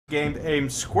game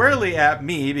aimed squarely at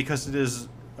me because it is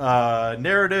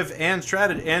narrative and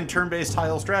strategy and turn-based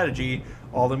tile strategy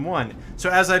all in one. So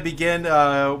as I begin,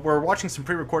 we're watching some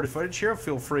pre-recorded footage here.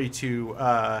 Feel free to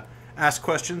ask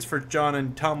questions for John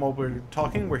and Tom while we're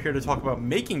talking. We're here to talk about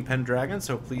making Pendragon,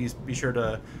 so please be sure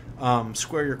to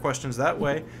square your questions that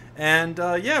way. And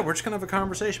yeah, we're just gonna have a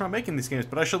conversation about making these games,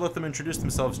 but I should let them introduce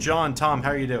themselves. John, Tom, how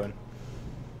are you doing?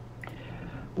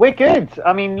 We're good.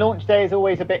 I mean, launch day is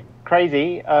always a bit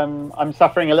crazy. I'm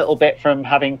suffering a little bit from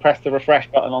having pressed the refresh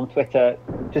button on Twitter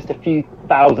just a few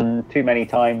thousand too many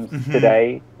times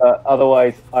today. But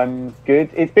otherwise, I'm good.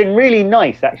 It's been really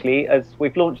nice, actually, as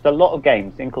we've launched a lot of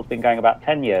games. Inkle's been going about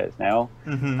 10 years now.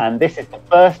 And this is the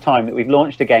first time that we've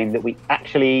launched a game that we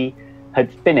actually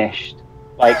had finished,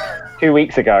 like, 2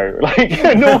 weeks ago. Like,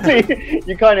 normally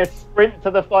you kind of sprint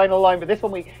to the final line, but this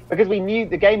one because we knew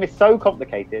the game is so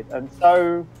complicated and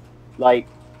so like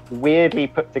weirdly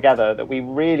put together that we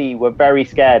really were very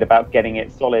scared about getting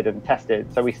it solid and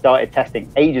tested. So we started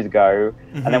testing ages ago,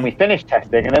 and then we finished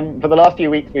testing, and then for the last few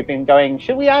weeks we've been going,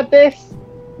 should we add this?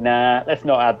 Nah, let's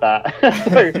not add that.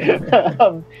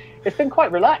 So it's been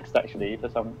quite relaxed actually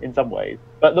in some ways.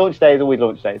 But launch day is always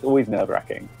launch day. It's always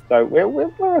nerve-wracking. So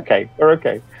we're okay. We're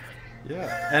okay.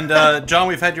 Yeah. And John,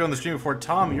 we've had you on the stream before.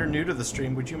 Tom, you're new to the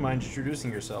stream. Would you mind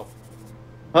introducing yourself?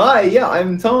 Hi, yeah,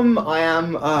 I'm Tom. I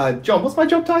am John. What's my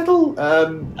job title?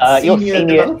 Senior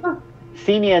developer?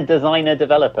 Senior designer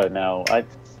developer now.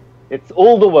 It's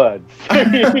all the words.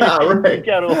 Right.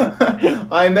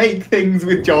 I make things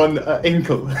with John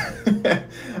Inkle.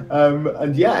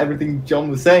 And yeah, everything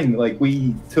John was saying, like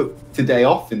we took today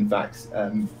off, in fact,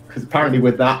 because apparently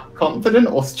we're that confident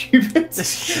or stupid.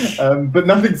 But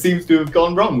nothing seems to have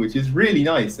gone wrong, which is really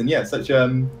nice. And yeah, such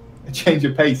a change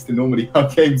of pace to normally how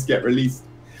games get released.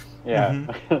 Yeah.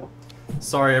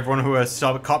 Sorry, everyone who has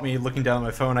caught me looking down at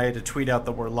my phone. I had to tweet out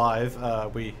that we're live.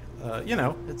 You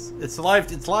know, it's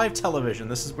live television.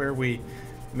 This is where we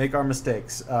make our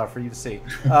mistakes for you to see.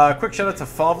 Quick shout out to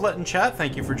Favlet in chat.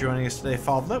 Thank you for joining us today,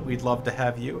 Favlet. We'd love to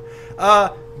have you.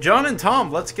 John and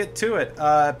Tom, let's get to it.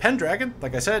 Pendragon,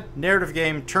 like I said, narrative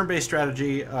game, turn-based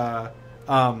strategy,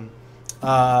 and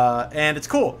it's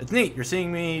cool. It's neat. You're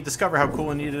seeing me discover how cool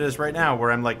and neat it is right now,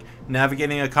 where I'm like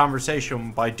navigating a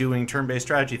conversation by doing turn-based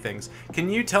strategy things. Can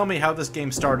you tell me how this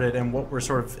game started and what were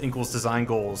sort of Inkle's design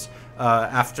goals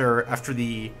after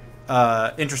the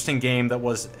interesting game that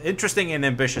was interesting and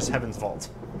ambitious Heaven's Vault?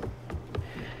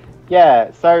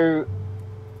 Yeah, so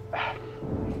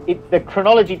the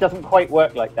chronology doesn't quite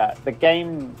work like that. The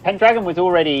game Pendragon was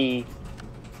already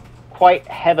quite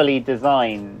heavily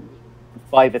designed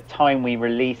by the time we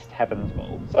released Heaven's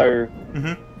Vault. So,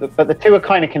 but the two are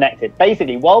kind of connected.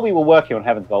 Basically, while we were working on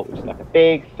Heaven's Vault, which is like a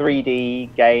big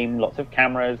 3D game, lots of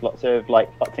cameras, lots of like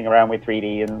futzing around with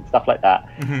 3D and stuff like that.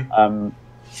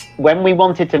 When we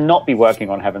wanted to not be working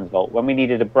on Heaven's Vault, when we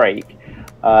needed a break,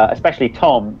 especially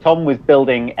Tom was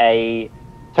building a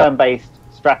turn-based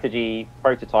strategy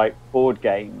prototype board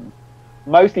game,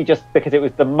 mostly just because it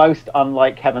was the most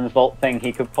unlike Heaven's Vault thing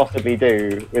he could possibly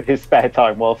do with his spare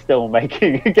time while still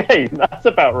making a game. That's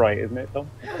about right, isn't it, Tom?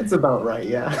 That's about right,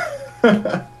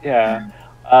 yeah. Yeah.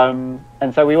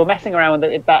 And so we were messing around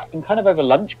with that and kind of over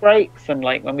lunch breaks, and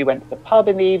like when we went to the pub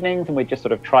in the evenings, and we'd just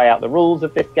sort of try out the rules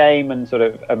of this game and sort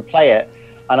of play it.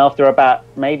 And after about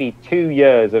maybe 2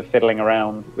 years of fiddling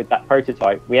around with that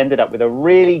prototype, we ended up with a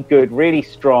really good, really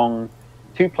strong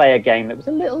two-player game that was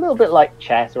a little bit like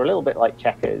chess or a little bit like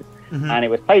checkers. And it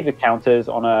was played with counters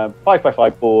on a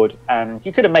 5x5 board, and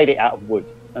you could have made it out of wood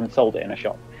and sold it in a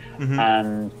shop.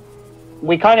 And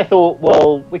we kind of thought,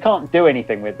 well, we can't do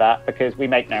anything with that because we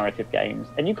make narrative games,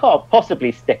 and you can't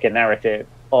possibly stick a narrative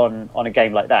on a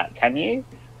game like that, can you?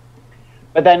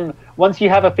 But then once you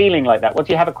have a feeling like that, once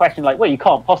you have a question like, well, you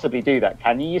can't possibly do that,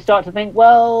 can you? You start to think,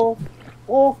 well,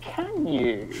 or can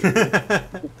you?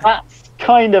 That's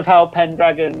kind of how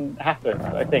Pendragon happened,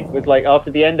 I think. Was like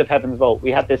after the end of Heaven's Vault, we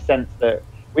had this sense that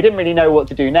we didn't really know what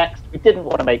to do next. We didn't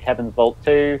want to make Heaven's Vault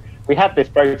 2. We had this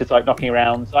prototype knocking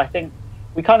around, so I think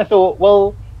we kind of thought,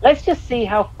 well, let's just see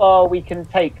how far we can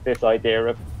take this idea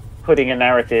of putting a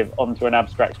narrative onto an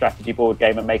abstract strategy board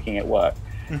game and making it work.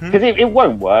 Because it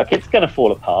won't work. It's going to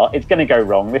fall apart. It's going to go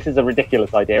wrong. This is a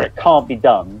ridiculous idea. It can't be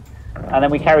done. And then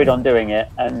we carried on doing it,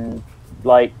 and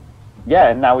like, yeah,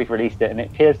 and now we've released it, and it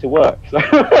appears to work. So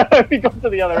we got to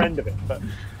the other end of it.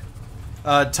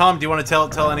 But Tom, do you want to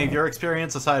tell any of your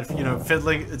experience aside of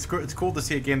fiddling? It's cool to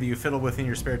see a game that you fiddle with in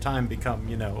your spare time become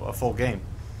a full game.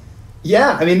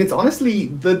 Yeah, I mean, it's honestly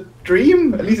the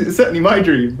dream. At least it's certainly my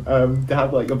dream to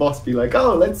have like a boss be like,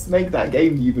 "Oh, let's make that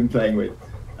game you've been playing with."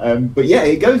 But yeah,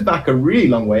 it goes back a really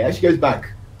long way. It actually goes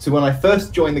back to when I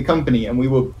first joined the company and we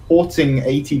were porting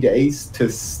 80 Days to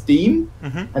Steam.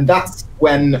 And that's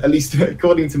when, at least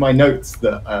according to my notes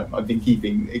that I've been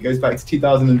keeping, it goes back to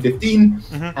 2015.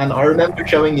 And I remember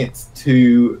showing it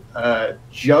to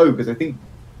Joe, because I think,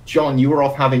 John, you were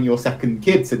off having your second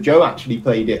kid, so Joe actually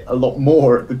played it a lot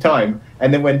more at the time.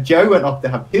 And then when Joe went off to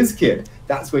have his kid,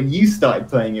 that's when you started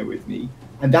playing it with me.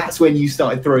 And that's when you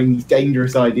started throwing these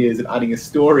dangerous ideas of adding a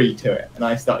story to it. And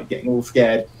I started getting all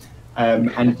scared.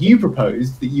 And you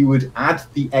proposed that you would add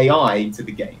the AI to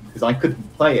the game, because I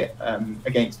couldn't play it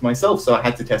against myself, so I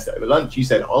had to test it over lunch. You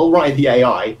said, I'll write the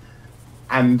AI,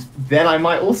 and then I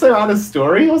might also add a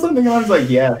story or something. And I was like,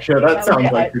 yeah, sure, that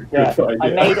sounds like a good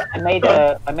idea.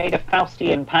 I made a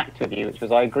Faustian pact with you, which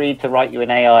was I agreed to write you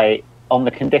an AI on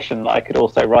the condition that I could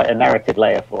also write a narrative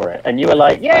layer for it. And you were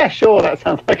like, yeah, sure, that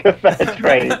sounds like a fair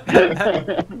trade.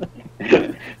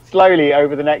 Slowly,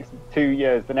 over the next 2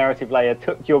 years, the narrative layer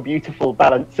took your beautiful,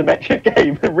 balanced, symmetric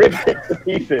game and ripped it to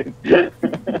pieces.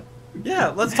 Yeah,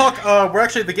 let's talk.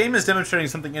 The game is demonstrating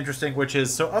something interesting, which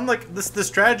is, so unlike this, the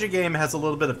strategy game has a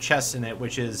little bit of chess in it,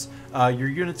 which is your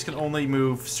units can only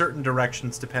move certain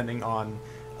directions depending on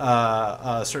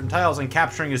certain tiles, and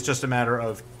capturing is just a matter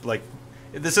of, like,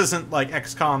 this isn't like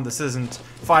XCOM, this isn't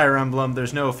Fire Emblem,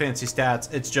 there's no fancy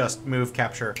stats, it's just move,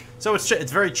 capture. So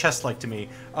it's very chess-like to me.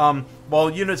 While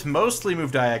units mostly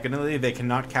move diagonally, they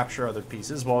cannot capture other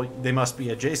pieces, while they must be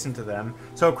adjacent to them.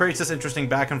 So it creates this interesting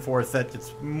back and forth that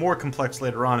it's more complex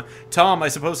later on. Tom, I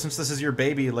suppose since this is your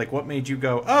baby, like, what made you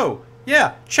go, oh,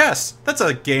 yeah, chess, that's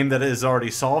a game that is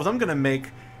already solved, I'm gonna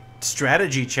make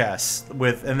strategy chess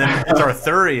with, and then it's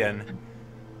Arthurian.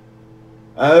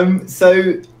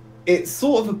 So it's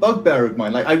sort of a bugbear of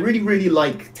mine. Like, I really, really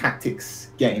like tactics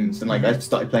games, and like I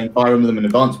started playing Fire Emblem and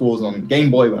Advance Wars on Game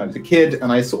Boy when I was a kid,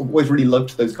 and I sort of always really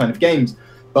loved those kind of games.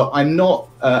 But I'm not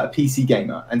a PC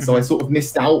gamer, and so I sort of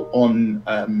missed out on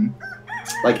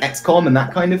like XCOM and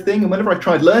that kind of thing. And whenever I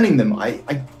tried learning them,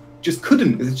 I just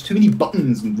couldn't, because there's too many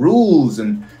buttons and rules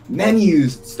and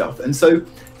menus and stuff. And so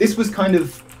this was kind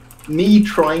of me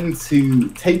trying to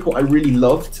take what I really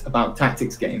loved about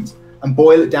tactics games and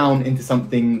boil it down into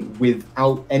something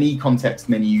without any context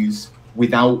menus,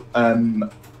 without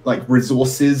like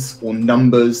resources or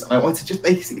numbers. I wanted to just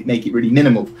basically make it really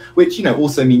minimal, which, you know,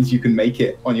 also means you can make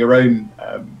it on your own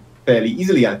fairly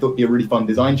easily. I thought it'd be a really fun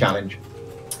design challenge.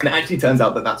 And it actually turns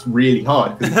out that that's really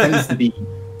hard, because it tends to be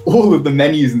all of the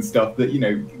menus and stuff that, you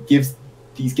know, gives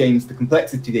these games the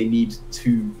complexity they need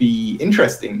to be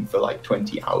interesting for like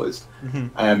 20 hours.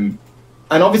 And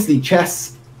obviously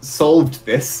chess solved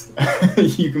this.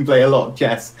 You can play a lot of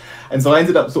chess, and so I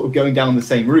ended up sort of going down the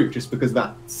same route, just because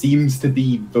that seems to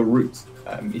be the route.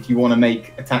 If you want to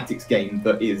make a tactics game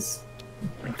that is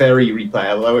very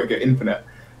replayable, I won't go infinite,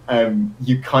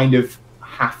 you kind of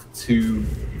have to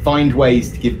find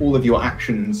ways to give all of your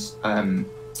actions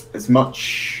as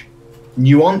much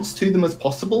nuance to them as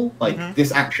possible. Like,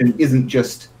 this action isn't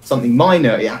just something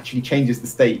minor, it actually changes the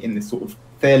state in this sort of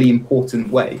fairly important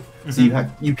way. So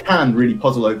you can really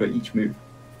puzzle over each move.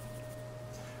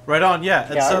 Right on,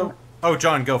 yeah. And so, oh,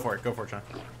 John, go for it, John.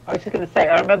 I was just going to say,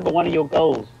 I remember one of your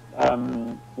goals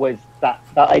was that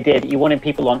idea that you wanted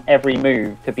people on every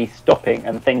move to be stopping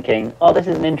and thinking, oh, this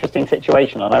is an interesting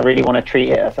situation, and I really want to treat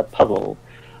it as a puzzle.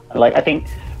 And like, I think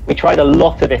we tried a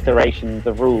lot of iterations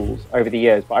of rules over the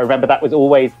years, but I remember that was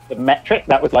always the metric,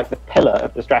 that was like the pillar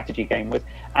of the strategy game, was,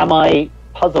 am I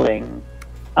puzzling?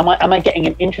 Am I getting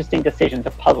an interesting decision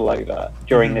to puzzle over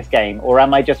during this game, or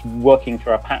am I just working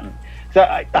through a pattern? So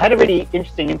I had a really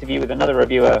interesting interview with another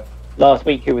reviewer last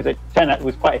week who turned out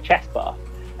was quite a chess buff,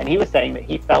 and he was saying that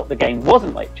he felt the game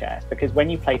wasn't like chess, because when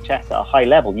you play chess at a high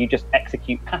level, you just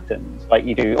execute patterns. Like,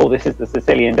 you do, oh, this is the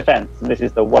Sicilian defense, and this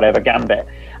is the whatever gambit,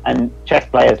 and chess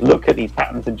players look at these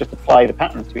patterns and just apply the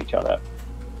patterns to each other.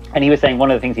 And he was saying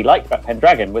one of the things he liked about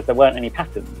Pendragon was there weren't any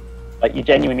patterns. Like, you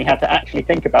genuinely had to actually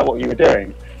think about what you were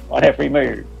doing on every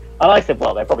move. And I said,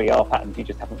 well, there probably are patterns, you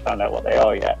just haven't found out what they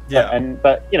are yet. Yeah.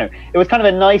 But you know, it was kind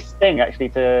of a nice thing actually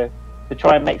to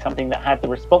try and make something that had the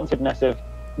responsiveness of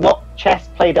not chess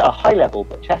played at a high level,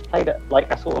 but chess played at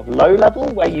like a sort of low level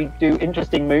where you do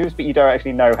interesting moves, but you don't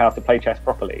actually know how to play chess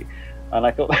properly. And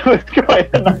I thought that was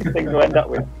quite a nice thing to end up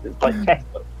with. It's like chess,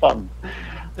 but fun.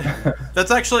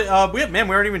 That's actually we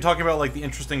aren't even talking about like the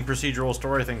interesting procedural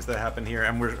story things that happen here,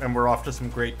 and we're off to some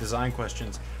great design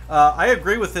questions. I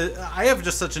agree with it. I have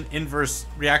just such an inverse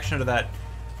reaction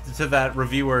to that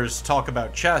reviewers talk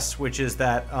about chess, which is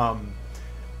that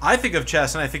I think of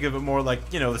chess and I think of it more like,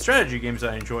 you know, the strategy games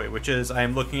I enjoy, which is I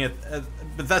am looking at,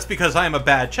 but that's because I am a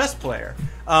bad chess player.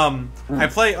 I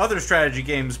play other strategy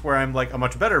games where I'm like a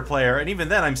much better player, and even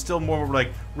then I'm still more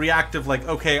like reactive, like,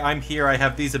 okay, I'm here, I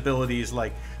have these abilities,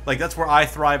 like that's where I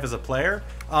thrive as a player.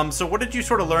 So what did you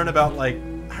sort of learn about, like,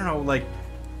 I don't know, like,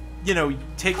 you know,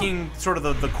 taking sort of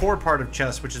the core part of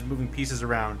chess, which is moving pieces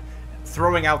around,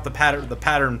 throwing out the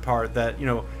pattern part, that, you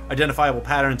know, identifiable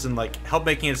patterns, and like help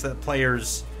making it so that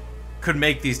players could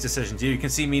make these decisions. You can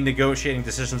see me negotiating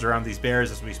decisions around these bears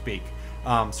as we speak.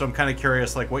 So I'm kind of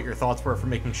curious, like, what your thoughts were for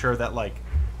making sure that, like,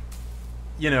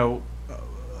 you know,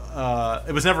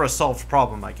 it was never a solved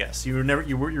problem. I guess you were never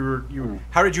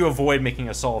How did you avoid making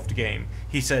a solved game?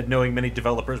 He said, knowing many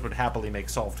developers would happily make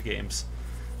solved games.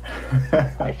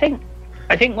 I think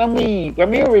when we were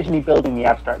originally building the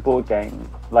abstract board game,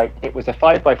 like, it was a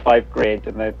 5x5 grid,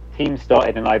 and the team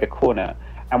started in either corner.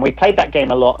 And we played that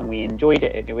game a lot, and we enjoyed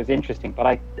it. It was interesting, but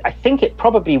I think it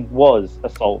probably was a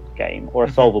solved game, or a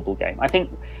solvable game. I think,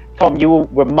 Tom, you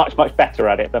were much better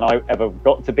at it than I ever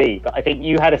got to be. But I think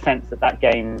you had a sense that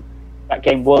game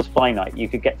was finite. You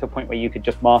could get to a point where you could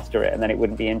just master it, and then it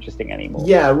wouldn't be interesting anymore.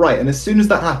 Yeah, right. And as soon as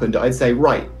that happened, I'd say,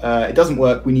 right, it doesn't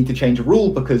work. We need to change a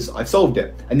rule because I've solved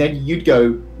it. And then you'd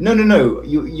go, no,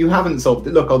 you haven't solved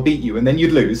it. Look, I'll beat you. And then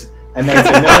you'd lose. And then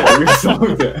say, no, we've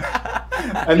solved it.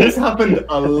 And this happened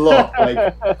a lot,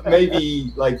 like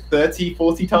maybe like 30,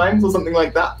 40 times or something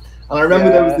like that. And I remember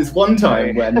there was this one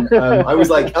time when I was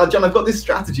like, oh, John, I've got this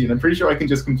strategy and I'm pretty sure I can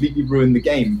just completely ruin the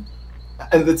game.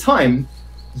 And at the time,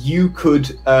 you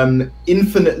could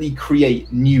infinitely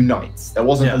create new knights. There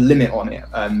wasn't a limit on it.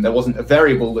 There wasn't a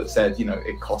variable that said, you know,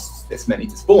 it costs this many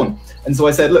to spawn. And so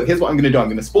I said, look, here's what I'm going to do. I'm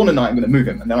going to spawn a knight, I'm going to move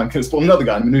him. And then I'm going to spawn another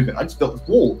guy, I'm going to move him. I just built this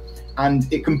wall.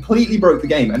 And it completely broke the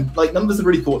game. And like, none of us have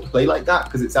really thought to play like that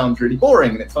because it sounds really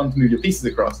boring and it's fun to move your pieces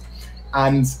across.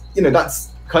 And, you know,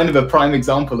 that's kind of a prime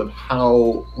example of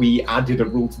how we added a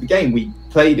rule to the game. We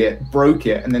played it, broke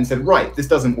it, and then said, right, this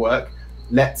doesn't work.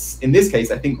 Let's, in this case,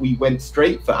 I think we went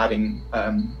straight for adding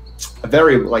a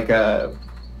variable like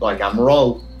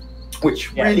Amaral,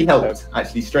 which really helped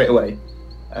actually straight away.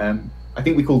 I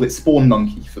think we called it Spawn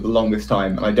Monkey for the longest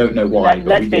time, and I don't know why.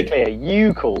 Let's be clear,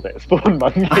 you called it Spawn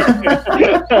Monkey.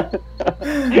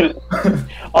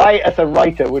 I, as a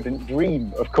writer, wouldn't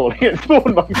dream of calling it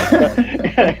Spawn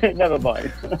Monkey. Never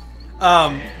mind.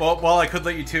 Well, I could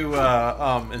let you two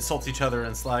insult each other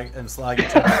and slag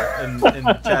each other in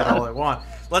chat all I want.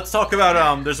 Let's talk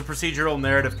about, there's a procedural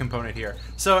narrative component here.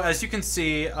 So as you can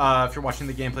see, if you're watching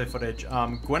the gameplay footage,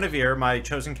 Guinevere, my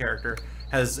chosen character,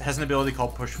 has an ability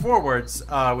called Push Forwards,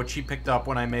 which he picked up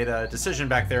when I made a decision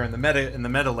back there in the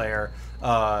meta layer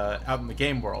out in the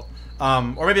game world.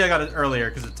 Or maybe I got it earlier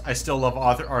because I still love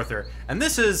Arthur. And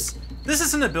this is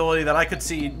an ability that I could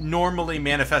see normally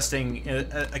manifesting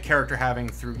a character having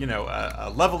through, you know, a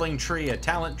leveling tree, a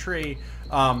talent tree.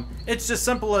 It's just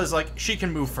simple as, like, she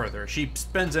can move further. She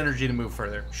spends energy to move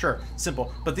further. Sure,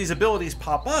 simple. But these abilities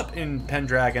pop up in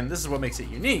Pendragon. This is what makes it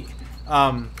unique.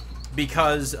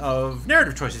 Because of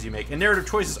narrative choices you make. And narrative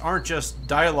choices aren't just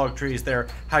dialogue trees, they're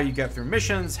how you get through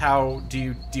missions, how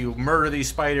do you murder these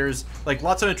spiders. Like,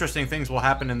 lots of interesting things will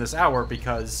happen in this hour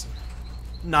because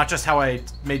not just how I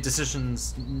made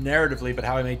decisions narratively, but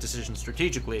how I made decisions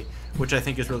strategically, which I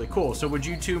think is really cool. So would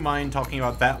you two mind talking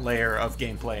about that layer of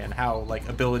gameplay and how, like,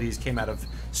 abilities came out of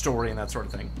story and that sort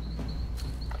of thing?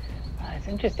 It's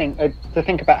interesting to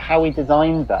think about how we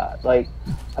designed that. Like,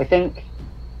 I think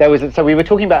so we were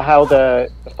talking about how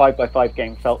the 5x5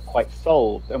 game felt quite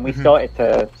solved, and we started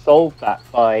to solve that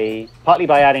partly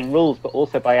by adding rules, but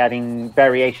also by adding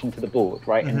variation to the board,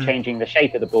 right? And changing the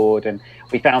shape of the board. And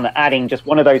we found that adding just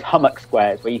one of those hummock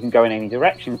squares where you can go in any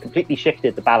direction completely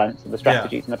shifted the balance of the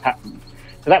strategies and the patterns.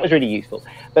 So that was really useful.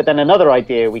 But then another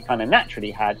idea we kind of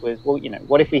naturally had was, well, you know,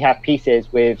 what if we have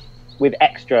pieces with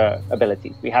extra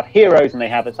abilities? We have heroes and they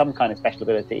have some kind of special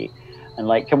ability. And,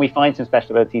 like, can we find some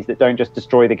special abilities that don't just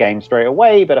destroy the game straight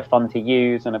away, but are fun to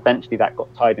use? And eventually that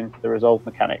got tied into the resolve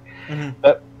mechanic.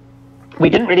 But we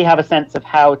didn't really have a sense of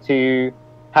how to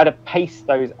pace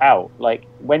those out. Like,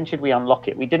 when should we unlock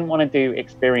it? We didn't want to do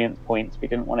experience points. We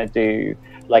didn't want to do,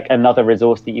 like, another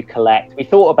resource that you collect. We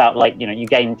thought about, like, you know, you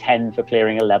gain 10 for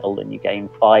clearing a level and you gain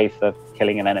 5 for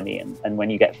killing an enemy. And when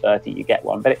you get 30, you get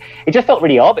 1. But it just felt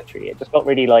really arbitrary. It just felt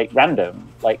really, like, random.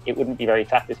 Like, it wouldn't be very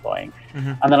satisfying.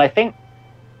 And then I think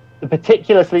the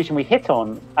particular solution we hit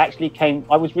on actually came,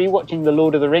 I was rewatching the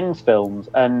Lord of the Rings films,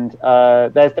 and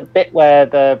there's the bit where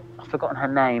I've forgotten her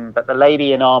name, but the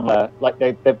lady in armor, like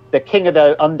the king of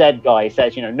the undead guy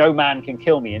says, you know, no man can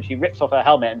kill me, and she rips off her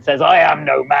helmet and says, I am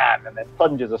no man, and then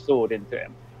plunges a sword into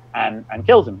him and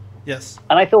kills him. Yes.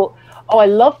 And I thought, oh, I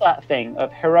love that thing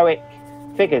of heroic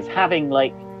figures having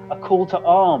like a call to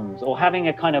arms, or having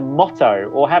a kind of motto,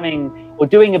 or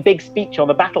doing a big speech on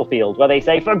the battlefield where they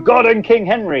say, "For God and King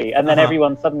Henry," and then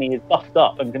everyone suddenly is buffed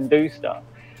up and can do stuff.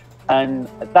 And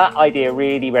that idea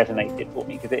really resonated for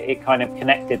me because it kind of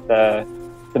connected the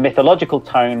mythological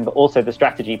tone, but also the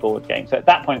strategy board game. So at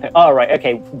that point, I thought, oh, right,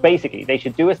 okay, basically they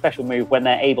should do a special move when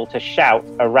they're able to shout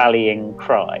a rallying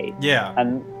cry. Yeah.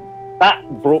 And that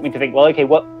brought me to think, well, okay,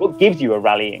 what gives you a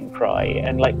rallying cry?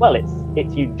 And like, well,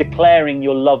 it's you declaring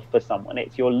your love for someone.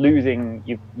 It's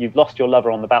you've lost your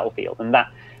lover on the battlefield, and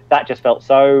that just felt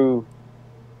so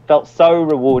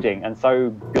rewarding and so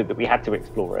good that we had to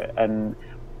explore it. And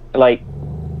like,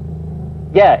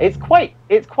 yeah, it's quite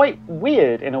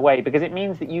weird in a way, because it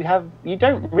means that you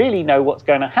don't really know what's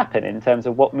going to happen in terms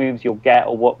of what moves you'll get,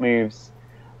 or what moves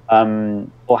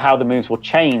or how the moves will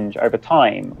change over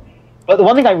time. But the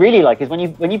one thing I really like is when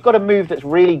you've got a move that's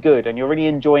really good and you're really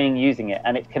enjoying using it,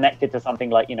 and it's connected to something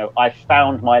like, I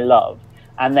found my love,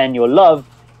 and then your love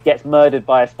gets murdered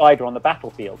by a spider on the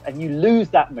battlefield, and you lose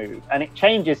that move, and it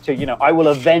changes to, I will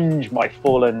avenge my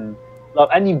fallen love,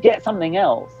 and you get something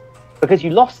else because you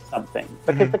lost something,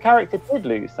 because the character did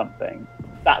lose something.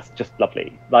 That's just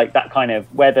lovely. Like that kind of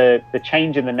where the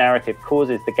change in the narrative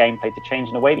causes the gameplay to change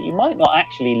in a way that you might not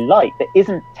actually like, that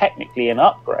isn't technically an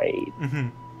upgrade.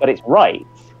 But it's right,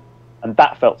 and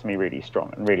that felt to me really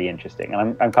strong and really interesting.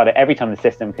 And I'm kind of, every time the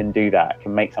system can do that,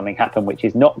 can make something happen which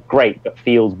is not great but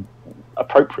feels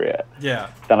appropriate. Yeah.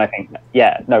 Then I think,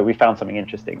 we found something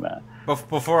interesting there.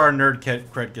 Before our nerd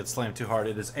cred gets slammed too hard,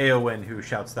 it is Aowen who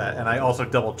shouts that, and I also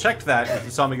double checked that if you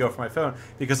saw me go for my phone,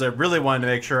 because I really wanted to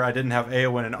make sure I didn't have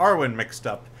Aowen and Arwen mixed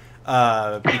up,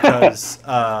 because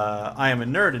I am a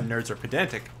nerd and nerds are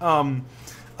pedantic.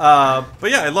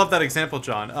 But yeah, I love that example,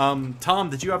 John. Tom,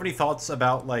 did you have any thoughts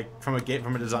about, like, from a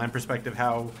design perspective,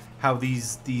 how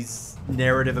these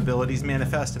narrative abilities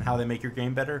manifest and how they make your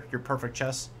game better, your perfect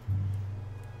chess?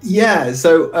 Yeah,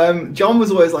 so John was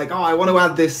always like, "Oh, I want to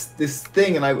add this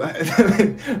thing," and I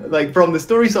like, from the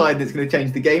story side, it's going to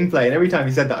change the gameplay. And every time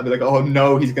he said that, I'd be like, "Oh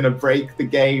no, he's going to break the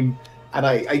game." And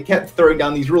I kept throwing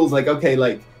down these rules, like, okay,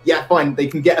 like, yeah, fine, they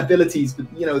can get abilities, but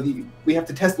we have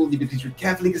to test all the abilities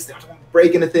carefully because they don't want to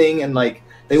break anything, and like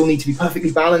they all need to be perfectly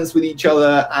balanced with each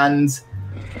other. And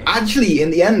actually,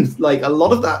 in the end, like, a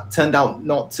lot of that turned out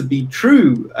not to be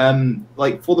true.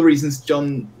 Like, for the reasons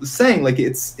John was saying, like,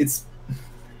 it's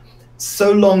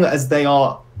so long as they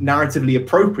are narratively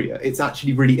appropriate, it's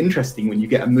actually really interesting when you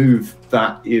get a move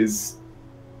that is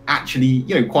actually,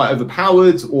 quite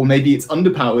overpowered, or maybe it's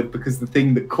underpowered because the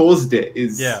thing that caused it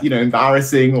is,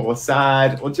 embarrassing or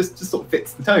sad, or just sort of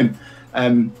fits the tone.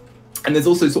 And there's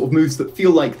also sort of moves that feel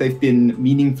like they've been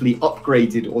meaningfully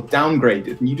upgraded or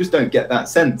downgraded, and you just don't get that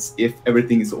sense if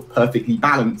everything is sort of perfectly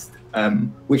balanced,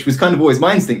 which was kind of always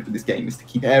my instinct with this game, is to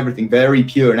keep everything very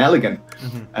pure and elegant.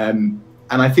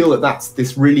 And I feel that that's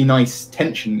this really nice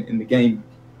tension in the game,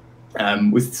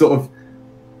 with sort of,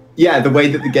 the way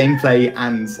that the gameplay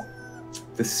and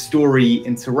the story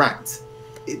interact.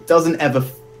 It doesn't ever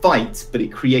fight, but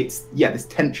it creates, this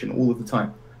tension all of the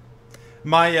time.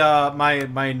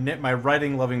 My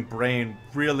writing loving brain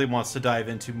really wants to dive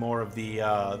into more of the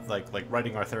like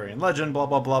writing Arthurian legend, blah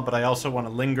blah blah, but I also want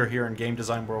to linger here in game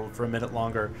design world for a minute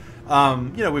longer.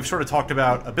 We've sort of talked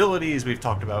about abilities, we've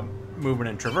talked about movement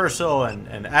and traversal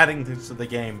and adding things to the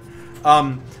game,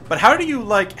 but how do you,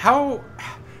 like, how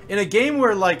in a game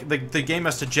where, like, the game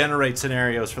has to generate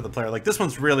scenarios for the player, like this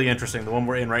one's really interesting, the one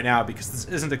we're in right now, because this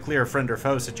isn't a clear friend or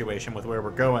foe situation with where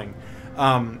we're going.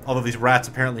 Although these rats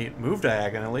apparently move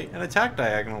diagonally and attack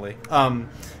diagonally,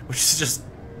 which is just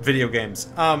video games.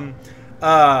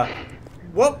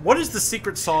 What is the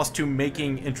secret sauce to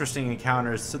making interesting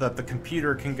encounters so that the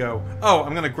computer can go, oh,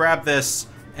 I'm going to grab this,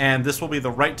 and this will be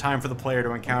the right time for the player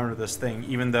to encounter this thing,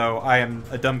 even though I am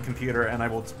a dumb computer and I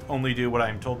will only do what I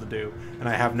am told to do, and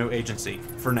I have no agency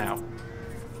for now?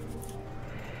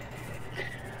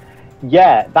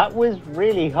 Yeah, that was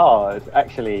really hard,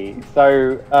 actually.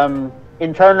 So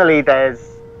internally,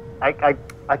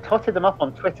 I totted them up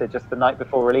on Twitter just the night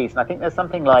before release, and I think there's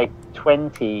something like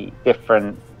 20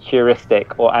 different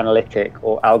heuristic or analytic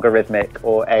or algorithmic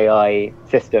or AI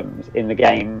systems in the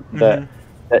game that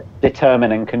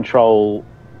determine and control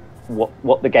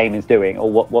what the game is doing, or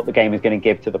what the game is going to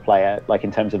give to the player, like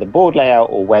in terms of the board layout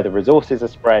or where the resources are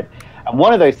spread. And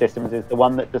one of those systems is the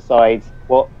one that decides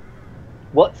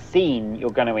what scene you're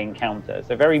going to encounter.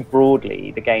 So very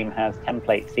broadly, the game has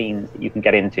template scenes that you can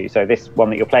get into. So this one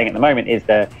that you're playing at the moment is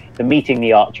the meeting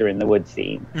the archer in the wood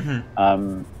scene.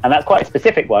 And that's quite a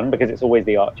specific one because it's always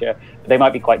the archer, but they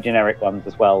might be quite generic ones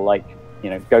as well, like you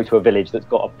know, go to a village that's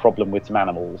got a problem with some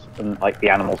animals, and like the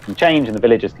animals can change and the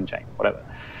villagers can change, whatever.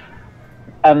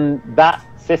 And that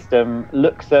system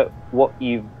looks at what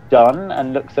you've done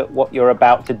and looks at what you're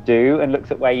about to do and looks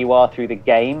at where you are through the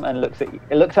game and looks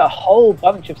at a whole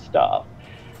bunch of stuff,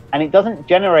 and it doesn't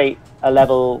generate a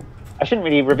level. I shouldn't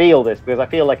really reveal this because I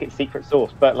feel like it's secret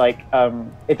sauce, but like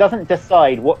it doesn't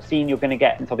decide what scene you're going to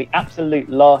get until the absolute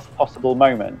last possible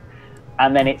moment,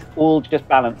 and then it's all just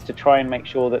balanced to try and make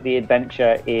sure that the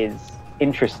adventure is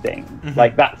interesting.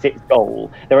 Like that's its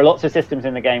goal. There are lots of systems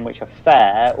in the game which are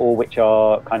fair or which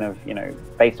are kind of, you know,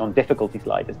 based on difficulty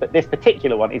sliders, but this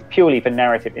particular one is purely for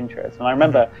narrative interest. And I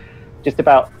remember just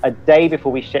about a day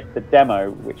before we shipped the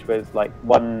demo, which was like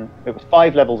it was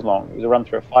 5 levels long. It was a run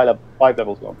through of 5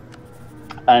 levels long.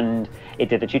 And it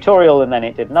did a tutorial, and then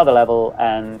it did another level,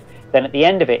 and then at the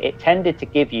end of it, it tended to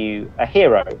give you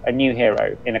a new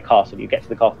hero in a castle. You get to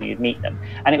the castle and you'd meet them.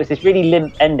 And it was this really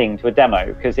limp ending to a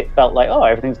demo because it felt like, oh,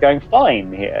 everything's going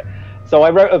fine here. So I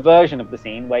wrote a version of the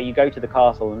scene where you go to the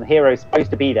castle and the hero's supposed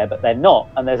to be there, but they're not.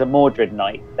 And there's a Mordred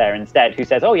knight there instead who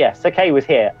says, oh yeah, Sakei was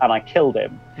here and I killed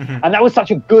him. And that was such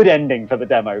a good ending for the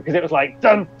demo because it was like,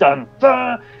 dun, dun,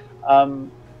 dun.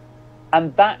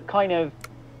 And that kind of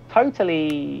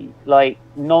totally like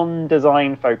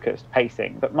non-design focused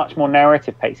pacing, but much more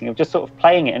narrative pacing of just sort of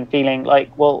playing it and feeling like,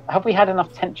 well, have we had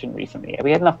enough tension recently? Have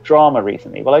we had enough drama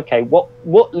recently? Well, okay, what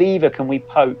lever can we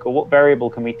poke or what variable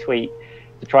can we tweak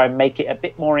to try and make it a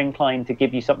bit more inclined to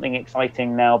give you something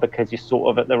exciting now because you're sort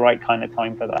of at the right kind of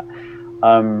time for that.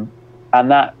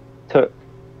 And that took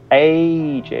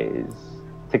ages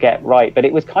to get right, but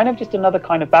it was kind of just another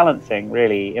kind of balancing,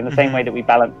 really, in the same way that we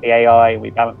balanced the AI, we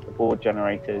balanced the board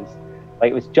generators.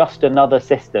 Like it was just another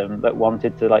system that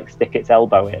wanted to like stick its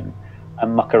elbow in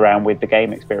and muck around with the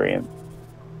game experience.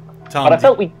 Tom, but I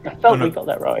felt we got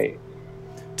that right.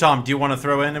 Tom, do you want to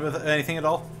throw in with anything at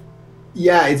all?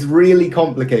 Yeah, it's really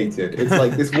complicated. It's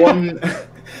like this one.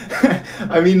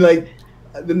 I mean, like,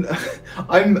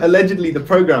 I'm allegedly the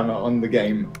programmer on the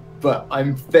game, but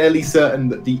I'm fairly certain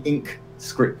that the Ink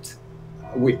script,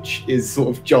 which is sort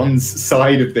of John's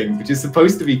side of things, which is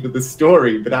supposed to be for the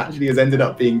story, but actually has ended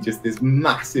up being just this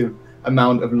massive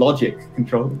amount of logic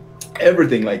controlling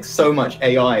everything. Like so much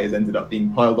AI has ended up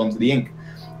being piled onto the Ink.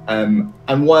 And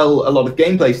while a lot of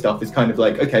gameplay stuff is kind of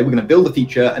like, okay, we're going to build a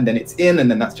feature and then it's in and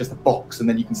then that's just a box and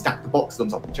then you can stack the boxes on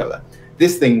top of each other.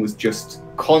 This thing was just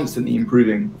constantly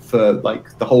improving for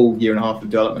like the whole year and a half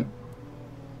of development.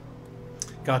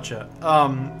 Gotcha.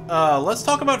 Let's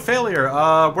talk about failure.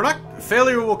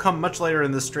 Failure will come much later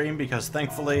in this stream because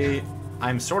thankfully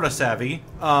I'm sort of savvy.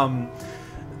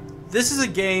 This is a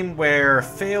game where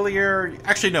failure...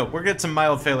 Actually, no, we'll get some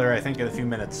mild failure, I think, in a few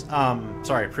minutes.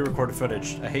 Sorry, pre-recorded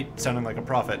footage. I hate sounding like a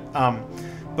prophet.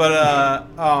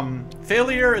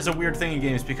 Failure is a weird thing in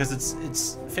games because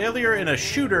it's failure in a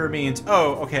shooter means,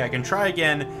 oh, okay, I can try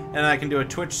again and I can do a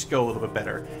twitch skill a little bit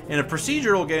better. In a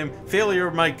procedural game, failure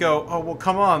might go, oh, well,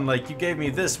 come on, like, you gave me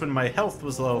this when my health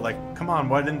was low. Like, come on,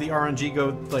 why didn't the RNG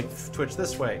go, like, twitch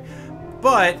this way?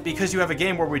 But because you have a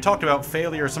game where we talked about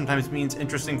failure sometimes means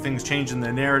interesting things change in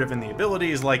the narrative and the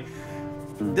abilities, like,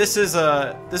 this is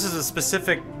a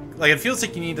specific... Like, it feels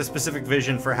like you need a specific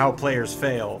vision for how players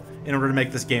fail in order to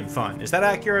make this game fun. Is that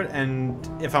accurate? And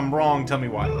if I'm wrong, tell me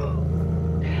why.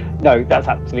 No, that's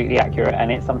absolutely accurate,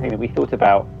 and it's something that we thought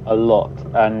about a lot,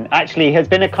 and actually has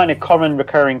been a kind of common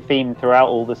recurring theme throughout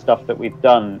all the stuff that we've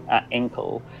done at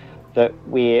Inkle, that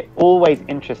we're always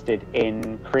interested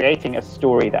in creating a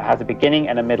story that has a beginning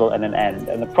and a middle and an end.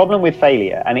 And the problem with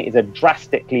failure, and it is a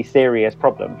drastically serious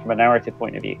problem from a narrative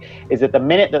point of view, is that the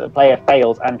minute that the player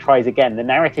fails and tries again, the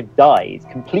narrative dies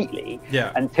completely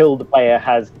until the player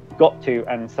has got to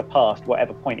and surpassed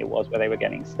whatever point it was where they were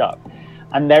getting stuck.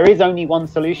 And there is only one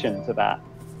solution to that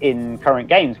in current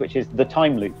games, which is the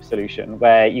time loop solution,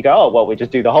 where you go, oh, well, we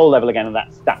just do the whole level again and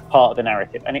that's part of the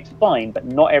narrative, and it's fine, but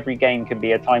not every game can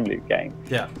be a time loop game.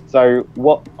 Yeah. So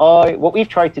what we've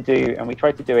tried to do, and we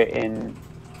tried to do it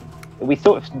we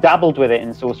sort of dabbled with it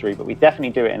in Sorcery, but we definitely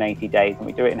do it in 80 Days, and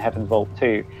we do it in Heaven's Vault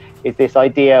too, is this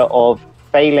idea of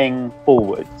failing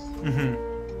forwards.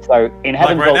 So in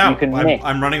Heaven's Vault, you can miss.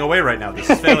 I'm running away right now. This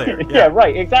is failure. Yeah,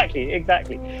 right. Exactly.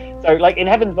 So like in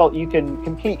Heaven's Vault, you can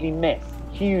completely miss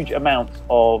huge amounts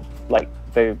of like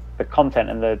the content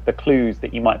and the clues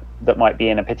that might be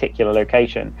in a particular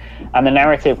location, and the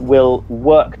narrative will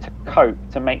work to cope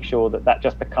to make sure that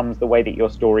just becomes the way that your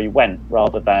story went,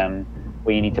 rather than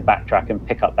where you need to backtrack and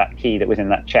pick up that key that was in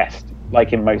that chest,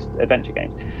 like in most adventure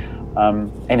games.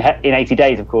 In 80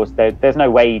 Days, of course, there's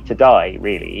no way to die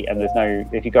really, and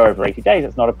if you go over 80 days,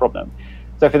 it's not a problem.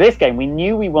 So for this game, we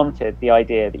knew we wanted the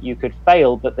idea that you could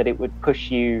fail, but that it would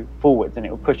push you forwards and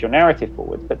it would push your narrative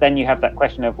forwards. But then you have that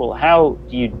question of, well, how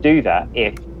do you do that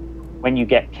if when you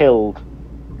get killed,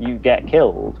 you get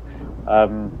killed?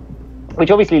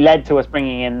 Which obviously led to us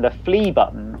bringing in the flee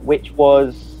button, which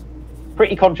was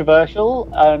pretty controversial,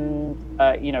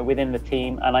 you know, within the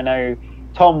team. And I know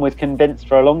Tom was convinced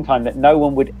for a long time that no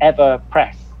one would ever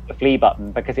press the flee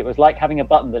button because it was like having a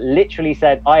button that literally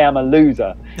said, "I am a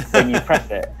loser" when you press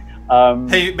it.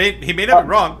 Hey, he may not be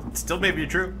wrong. It still may be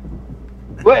true.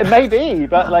 Well, it may be,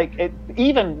 but like,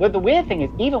 the weird thing is,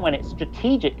 even when it's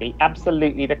strategically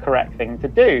absolutely the correct thing to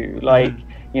do, like,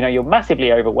 you know, you're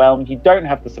massively overwhelmed, you don't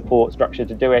have the support structure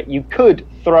to do it, you could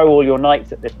throw all your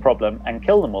knights at this problem and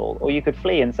kill them all, or you could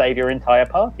flee and save your entire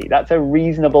party. That's a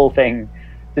reasonable thing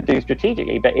to do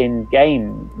strategically, but in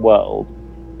game world,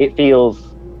 it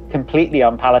feels completely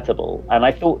unpalatable. And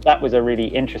I thought that was a really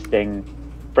interesting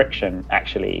friction,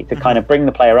 actually, to kind of bring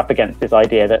the player up against this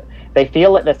idea that they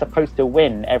feel that they're supposed to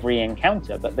win every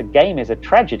encounter, but the game is a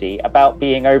tragedy about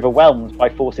being overwhelmed by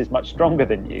forces much stronger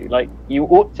than you. Like, you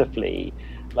ought to flee.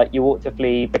 Like, you ought to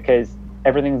flee because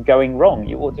everything's going wrong.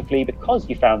 You ought to flee because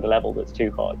you found a level that's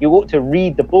too hard. You ought to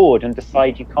read the board and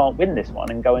decide you can't win this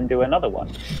one and go and do another one.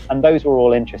 And those were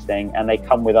all interesting, and they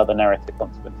come with other narrative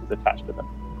consequences attached to them.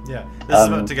 Yeah, this is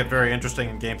about to get very interesting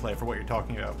in gameplay for what you're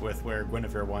talking about with where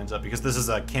Guinevere winds up, because this is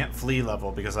a can't flee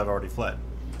level because I've already fled.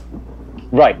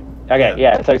 Right. Okay.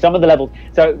 Yeah. So some of the levels,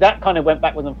 so that kind of went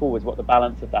backwards and forwards what the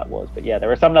balance of that was. But yeah,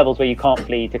 there are some levels where you can't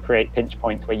flee to create pinch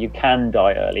points where you can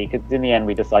die early, because in the end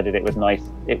we decided it was nice.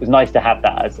 It was nice to have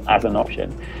that as an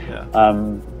option. Yeah.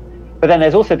 But then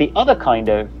there's also the other kind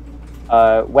of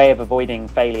way of avoiding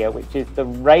failure, which is the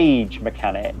rage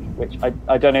mechanic, which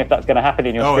I don't know if that's going to happen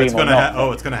in your stream or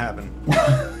not. It's going to happen.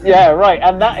 Yeah, right.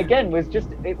 And that again was just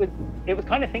it was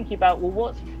kind of thinking about, well,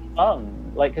 what's fun?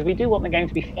 Like, because we do want the game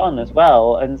to be fun as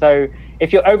well. And so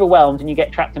if you're overwhelmed and you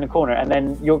get trapped in a corner and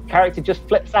then your character just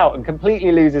flips out and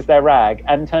completely loses their rag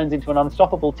and turns into an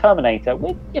unstoppable Terminator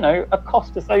with, you know, a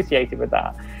cost associated with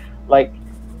that, like,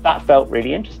 that felt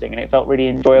really interesting and it felt really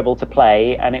enjoyable to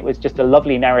play, and it was just a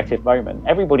lovely narrative moment.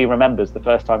 Everybody remembers the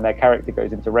first time their character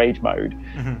goes into rage mode.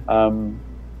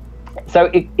 So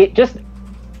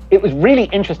it was really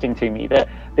interesting to me that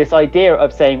this idea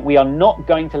of saying we are not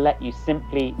going to let you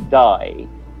simply die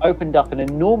opened up an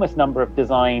enormous number of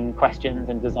design questions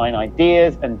and design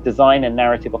ideas and design and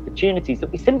narrative opportunities that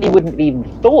we simply wouldn't have even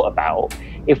thought about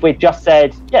if we'd just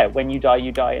said, yeah, when you die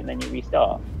and then you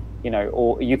restart. You know,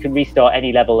 or you can restart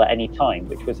any level at any time,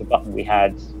 which was a button we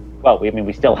had. Well,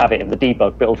 we still have it in the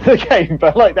debug build of the game,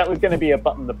 but like that was going to be a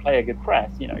button the player could press.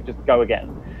 You know, just go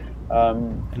again.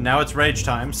 And now it's rage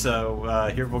time,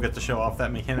 so here we'll get to show off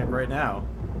that mechanic right now.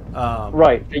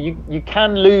 Right. So you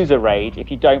can lose a rage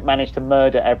if you don't manage to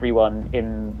murder everyone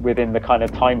within the kind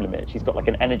of time limit. She's got like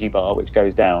an energy bar which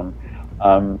goes down.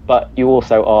 But you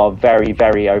also are very,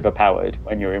 very overpowered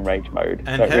when you're in rage mode.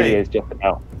 And so it really is just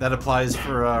about... That applies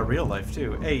for real life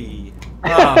too. Hey.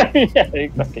 Yeah,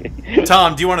 exactly.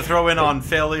 Tom, do you want to throw in on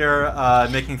failure,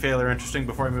 making failure interesting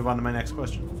before I move on to my next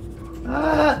question?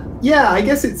 Yeah, I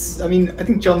guess it's... I mean, I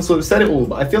think John sort of said it all,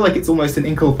 but I feel like it's almost an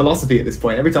Inkle philosophy at this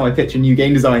point. Every time I pitch a new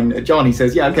game design at John, he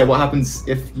says, yeah, okay, what happens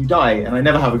if you die? And I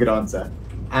never have a good answer.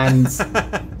 And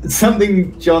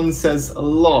something John says a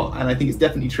lot, and I think it's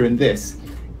definitely true in this,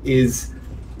 is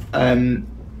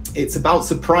it's about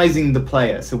surprising the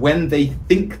player. So when they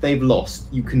think they've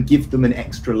lost, you can give them an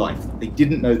extra life that they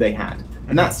didn't know they had.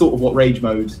 And that's sort of what rage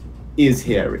mode is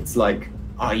here. It's like,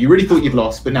 you really thought you'd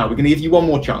lost, but now we're going to give you one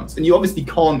more chance. And you obviously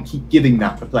can't keep giving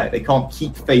that to the player. They can't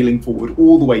keep failing forward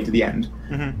all the way to the end.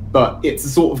 But it's a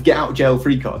sort of get out jail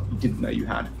free card you didn't know you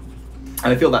had.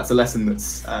 And I feel that's a lesson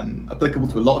that's applicable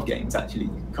to a lot of games, actually.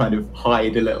 You kind of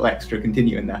hide a little extra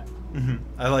continue in there.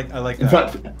 I like that. In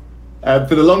fact,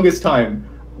 for the longest time,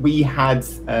 we had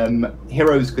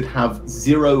heroes could have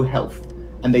 0 health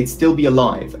and they'd still be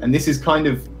alive. And this is kind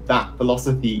of that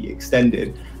philosophy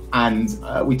extended. And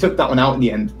we took that one out in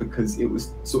the end because it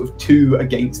was sort of too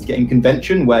against game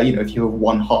convention, where, you know, if you have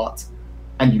 1 heart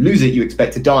and you lose it, you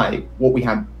expect to die. What we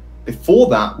had before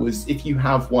that was, if you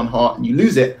have 1 heart and you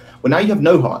lose it, well, now you have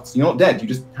no hearts. You're not dead, you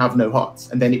just have no hearts.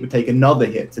 And then it would take another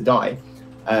hit to die.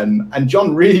 And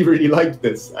John really, really liked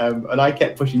this. And I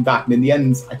kept pushing back. And in the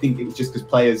end, I think it was just because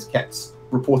players kept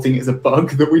reporting it as a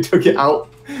bug that we took it out.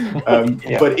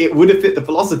 Yeah. But it would have fit the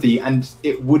philosophy, and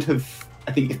it would have,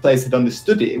 I think if players had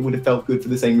understood it, it would have felt good for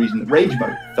the same reason that Rage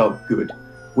Mode felt good,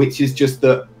 which is just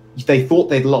that they thought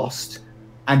they'd lost,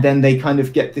 and then they kind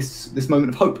of get this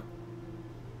moment of hope.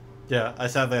 Yeah, I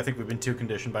think we've been too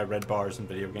conditioned by red bars and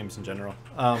video games in general.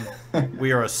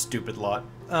 We are a stupid lot.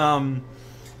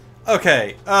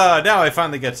 Okay, now I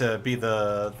finally get to be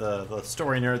the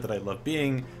story nerd that I love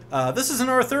being. This is an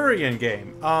Arthurian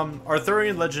game.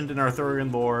 Arthurian legend and Arthurian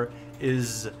lore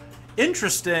is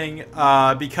interesting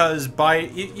because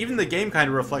even the game kind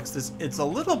of reflects this. It's a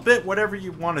little bit whatever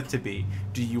you want it to be.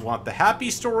 Do you want the happy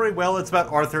story? Well, it's about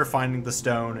Arthur finding the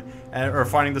stone or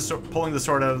pulling the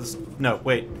sword out of no,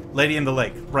 wait, Lady in the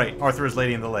Lake. Right, Arthur is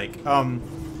Lady in the Lake.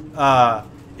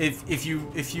 If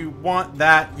you want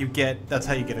that, that's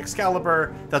how you get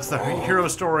Excalibur. That's the hero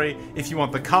story. If you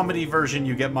want the comedy version,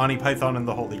 you get Monty Python and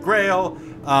the Holy Grail.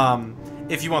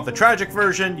 If you want the tragic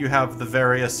version, you have the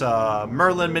various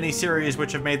Merlin miniseries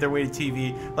which have made their way to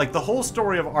TV. Like the whole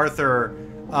story of Arthur,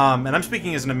 and I'm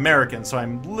speaking as an American, so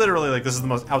I'm literally like, this is the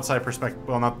most outside perspective.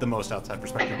 Well, not the most outside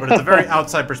perspective, but it's a very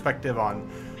outside perspective on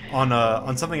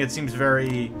something that seems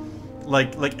very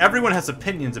like everyone has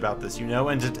opinions about this, you know,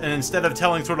 and instead of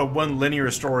telling sort of one linear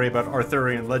story about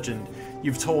Arthurian legend,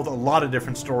 you've told a lot of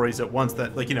different stories at once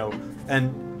that, like, you know,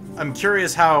 and I'm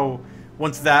curious how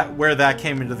where that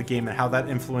came into the game and how that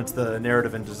influenced the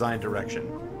narrative and design direction.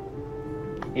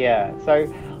 Yeah,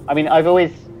 so I mean, I've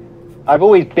always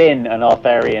been an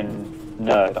Arthurian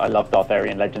nerd. I loved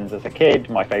Arthurian legends as a kid.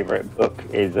 My favorite book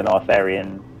is an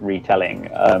Arthurian retelling.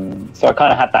 So I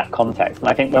kind of had that context. And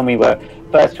I think when we were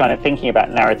first thinking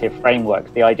about narrative frameworks,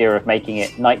 the idea of making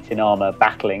it knights in armor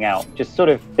battling out just sort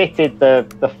of fitted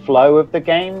the flow of the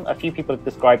game. A few people have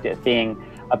described it as being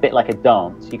a bit like a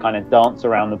dance. You kind of dance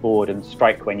around the board and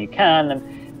strike when you can,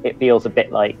 and it feels a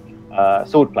bit like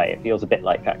swordplay. It feels a bit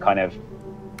like that kind of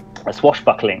a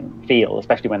swashbuckling feel,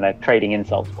 especially when they're trading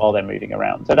insults while they're moving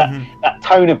around. So that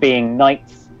tone of being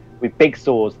knights with big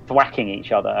swords thwacking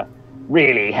each other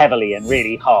really heavily and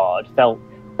really hard felt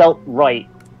right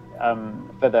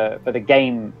for the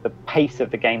game, the pace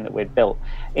of the game that we'd built.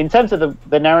 In terms of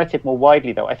the narrative more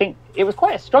widely, though, I think it was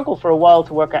quite a struggle for a while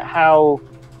to work out how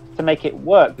to make it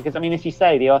work, because I mean, as you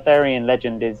say, the Arthurian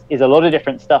legend is a lot of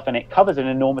different stuff, and it covers an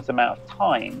enormous amount of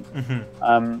time.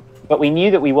 But we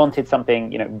knew that we wanted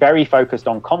something, you know, very focused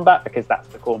on combat, because that's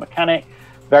the core mechanic,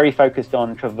 very focused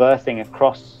on traversing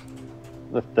across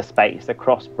the space,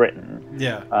 across Britain.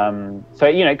 Yeah. So,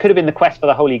 you know, it could have been the quest for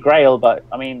the Holy Grail, but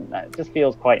I mean, that just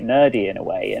feels quite nerdy in a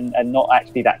way, and not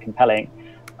actually that compelling.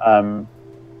 And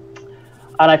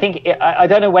I think, I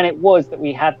don't know when it was that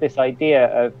we had this idea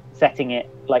of setting it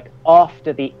like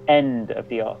after the end of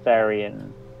the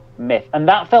Arthurian myth, and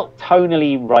that felt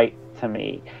tonally right to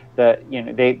me. That, you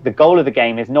know, the goal of the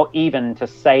game is not even to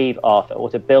save Arthur or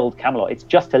to build Camelot, it's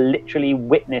just to literally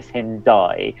witness him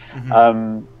die.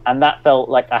 And that felt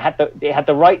like it had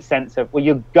the right sense of, well,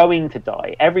 you're going to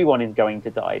die, everyone is going to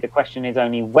die, the question is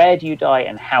only where do you die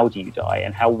and how do you die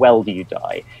and how well do you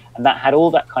die. And that had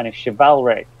all that kind of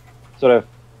chivalric sort of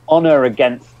honor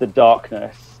against the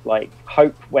darkness, like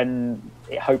hope when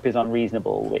hope is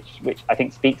unreasonable, which I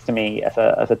think speaks to me as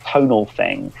a tonal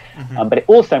thing. But it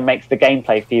also makes the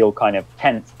gameplay feel kind of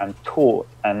tense and taut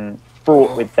and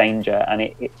fraught with danger, and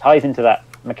it ties into that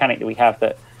mechanic that we have,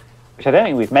 that which I don't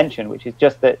think we've mentioned, which is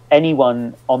just that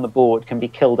anyone on the board can be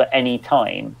killed at any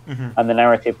time, and the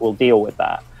narrative will deal with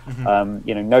that.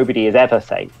 You know, nobody is ever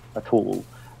safe at all,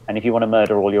 and if you want to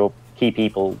murder all your key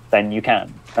people, then you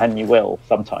can, and you will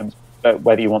sometimes,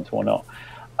 whether you want to or not.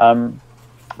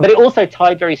 But it also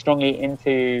tied very strongly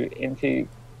into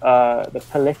the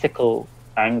political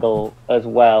angle as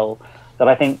well. That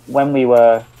I think when we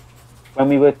were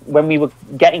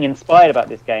getting inspired about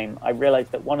this game, I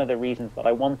realized that one of the reasons that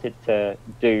I wanted to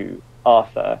do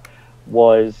Arthur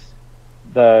was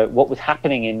what was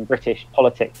happening in British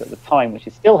politics at the time, which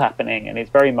is still happening, and is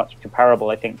very much comparable,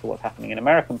 I think, to what's happening in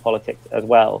American politics as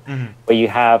well, where you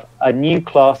have a new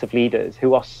class of leaders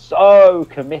who are so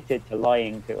committed to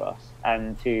lying to us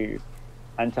and to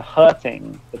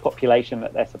hurting the population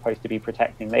that they're supposed to be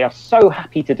protecting. They are so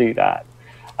happy to do that,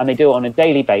 and they do it on a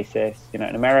daily basis. You know,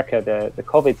 in America, the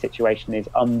COVID situation is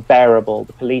unbearable.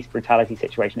 The police brutality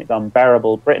situation is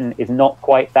unbearable. Britain is not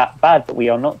quite that bad, but we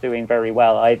are not doing very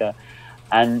well either.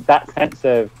 And that sense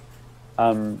of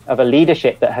a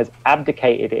leadership that has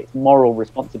abdicated its moral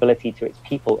responsibility to its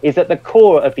people is at the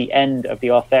core of the end of the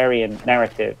Arthurian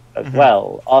narrative as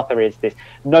well. Arthur is this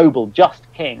noble,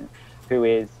 just king who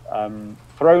is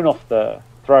thrown off the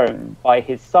throne by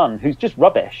his son, who's just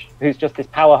rubbish, who's just this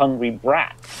power-hungry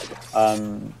brat,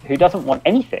 who doesn't want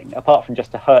anything apart from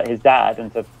just to hurt his dad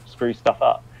and to screw stuff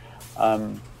up.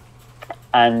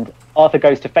 And Arthur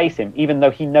goes to face him, even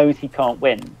though he knows he can't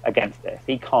win against this.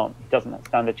 He doesn't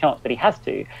stand a chance, but he has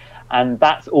to. And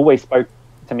that's always spoke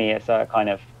to me as a kind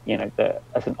of,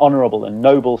 as an honorable and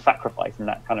noble sacrifice and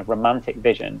that kind of romantic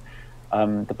vision.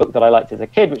 The book that I liked as a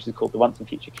kid, which is called The Once and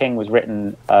Future King, was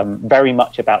written very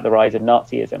much about the rise of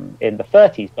Nazism in the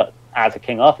 30s, but as a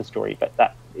King Arthur story. But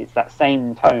it's that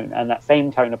same tone, and that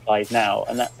same tone applies now,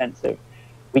 and that sense of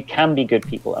we can be good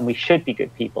people and we should be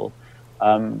good people.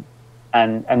 And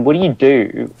what do you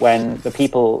do when the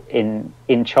people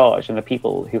in charge and the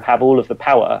people who have all of the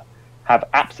power have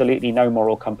absolutely no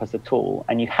moral compass at all,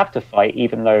 and you have to fight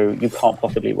even though you can't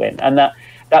possibly win? And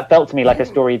that felt to me like a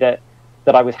story that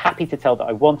I was happy to tell, that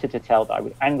I wanted to tell, that I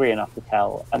was angry enough to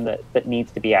tell, and that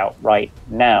needs to be out right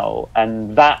now.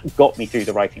 And that got me through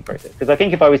the writing process. Because I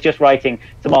think if I was just writing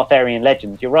some Arthurian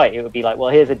legends, you're right, it would be like, well,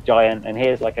 here's a giant, and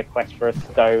here's like a quest for a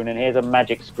stone, and here's a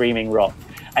magic screaming rock.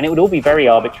 And it would all be very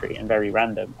arbitrary and very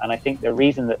random. And I think the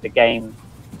reason that the game...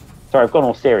 Sorry, I've gone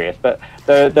all serious, but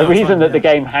the reason that the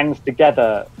game hangs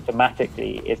together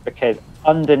thematically is because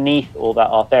underneath all that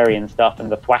Arthurian stuff and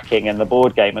the thwacking and the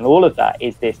board game and all of that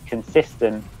is this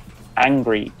consistent,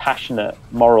 angry, passionate,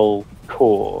 moral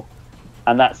core.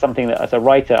 And that's something that, as a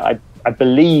writer, I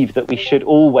believe that we should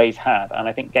always have. And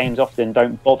I think games often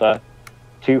don't bother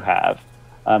to have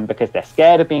because they're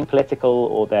scared of being political,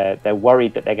 or they're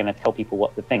worried that they're going to tell people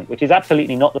what to think, which is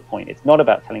absolutely not the point. It's not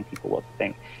about telling people what to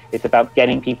think. It's about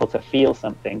getting people to feel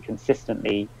something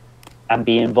consistently and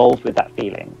be involved with that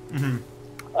feeling. Mm-hmm.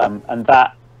 And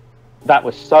that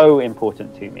was so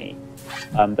important to me,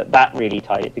 that really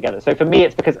tied it together. So for me,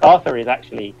 it's because Arthur is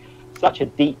actually such a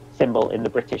deep symbol in the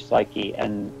British psyche,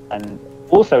 and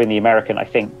also in the American, I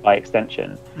think, by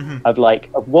extension, mm-hmm.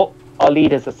 of what our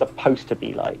leaders are supposed to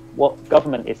be like, what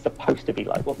government is supposed to be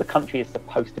like, what the country is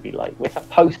supposed to be like. We're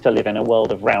supposed to live in a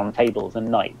world of round tables and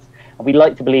knights, and we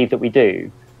like to believe that we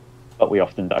do, but we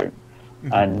often don't.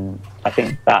 Mm-hmm. And I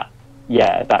think that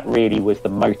really was the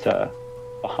motor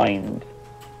behind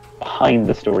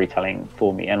the storytelling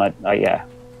for me. And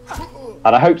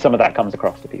I hope some of that comes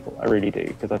across to people. I really do,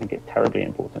 because I think it's terribly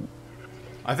important.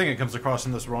 I think it comes across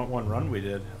in this one run we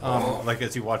did,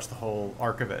 as you watch the whole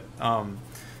arc of it.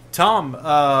 Tom,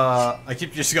 I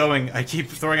keep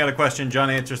throwing out a question, John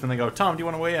answers, and then they go, Tom, do you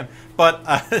want to weigh in? But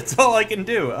it's all I can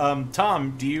do.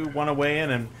 Tom, do you want to weigh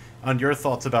in on your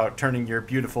thoughts about turning your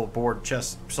beautiful board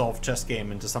solved chess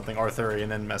game into something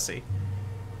Arthurian and messy?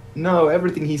 No,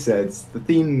 everything he says. The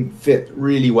theme fit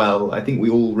really well. I think we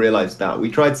all realized that. We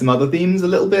tried some other themes a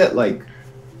little bit, like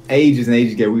ages and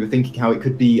ages ago we were thinking how it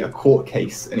could be a court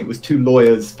case, and it was two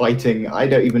lawyers fighting. I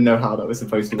don't even know how that was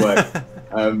supposed to work.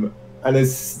 And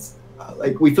there's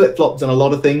we flip-flopped on a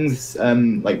lot of things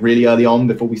really early on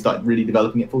before we started really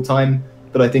developing it full time,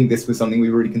 but I think this was something we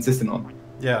were really consistent on.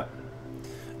 Yeah.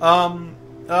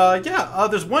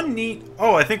 There's one neat...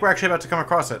 Oh, I think we're actually about to come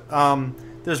across it.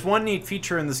 There's one neat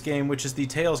feature in this game, which is the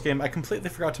Tales game. I completely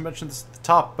forgot to mention this at the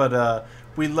top, but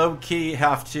we low-key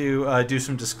have to do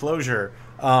some disclosure.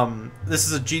 This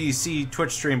is a GDC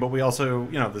Twitch stream, but we also,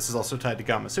 this is also tied to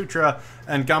Gama Sutra.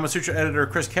 And Gama Sutra editor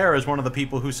Chris Kerr is one of the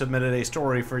people who submitted a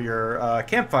story for your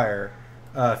campfire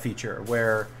feature,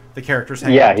 where the characters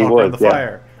hang out and talk around the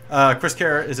fire. Chris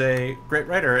Kerr is a great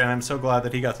writer, and I'm so glad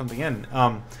that he got something in.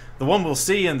 The one we'll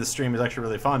see in the stream is actually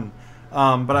really fun.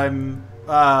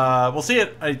 But we'll see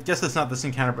it. I guess it's not this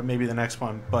encounter, but maybe the next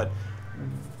one. But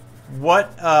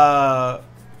what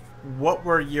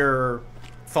were your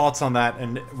thoughts on that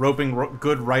and roping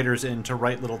good writers in to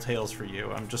write little tales for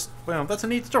you? That's a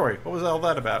neat story. What was all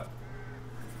that about?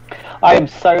 I am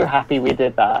so happy we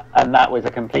did that, and that was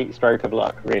a complete stroke of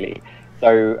luck, really.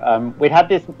 So we'd had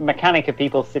this mechanic of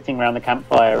people sitting around the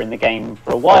campfire in the game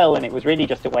for a while, and it was really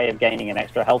just a way of gaining an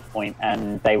extra health point,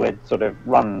 and they would sort of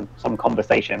run some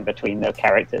conversation between the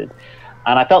characters.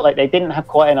 And I felt like they didn't have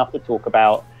quite enough to talk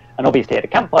about. And obviously at a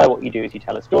campfire, what you do is you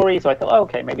tell a story. So I thought,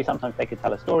 okay, maybe sometimes they could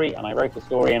tell a story. And I wrote a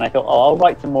story, and I thought, I'll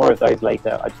write some more of those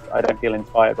later. I don't feel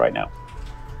inspired right now.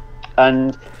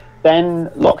 And then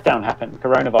lockdown happened,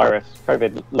 coronavirus,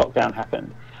 COVID lockdown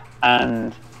happened.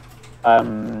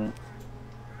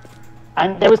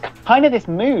 And there was kind of this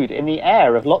mood in the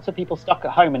air of lots of people stuck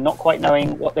at home and not quite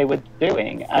knowing what they were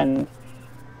doing. And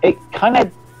it kind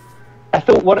of, I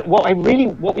thought, what we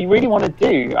really want to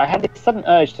do, I had this sudden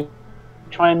urge to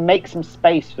try and make some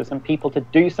space for some people to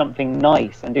do something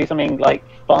nice and do something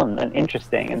fun and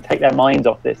interesting and take their minds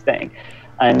off this thing.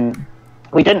 And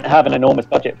we didn't have an enormous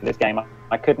budget for this game.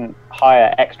 I couldn't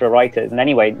hire extra writers, and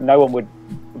anyway, no one would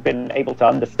have been able to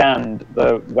understand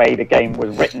the way the game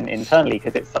was written internally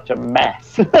because it's such a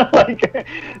mess.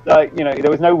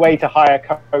 There was no way to hire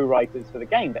co-writers for the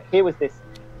game. But here was this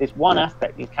one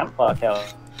aspect, these campfire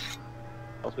tales,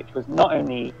 which was not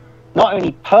only not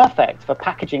only perfect for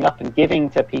packaging up and giving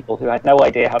to people who had no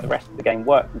idea how the rest of the game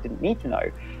worked and didn't need to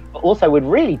know, but also would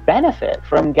really benefit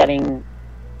from getting,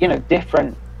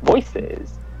 different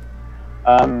voices.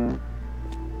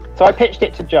 So I pitched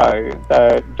it to Joe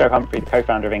Humphrey, the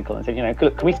co-founder of Inkle, and said,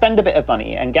 look, can we spend a bit of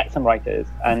money and get some writers?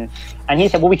 And he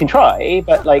said, well, we can try,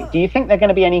 but do you think they're going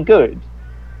to be any good?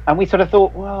 And we sort of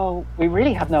thought, well, we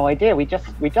really have no idea. We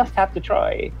just have to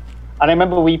try. And I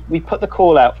remember we put the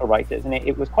call out for writers, and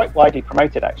it was quite widely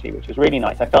promoted, actually, which was really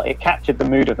nice. I felt it captured the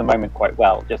mood of the moment quite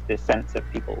well, just this sense of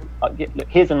people, look,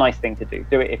 here's a nice thing to do.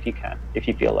 Do it if you can, if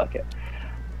you feel like it.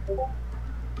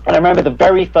 And I remember the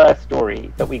very first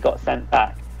story that we got sent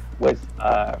back was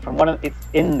from it's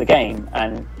in the game,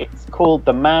 and it's called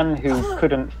The Man Who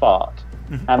Couldn't Fart.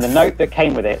 And the note that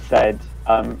came with it said,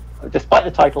 despite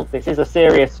the title, this is a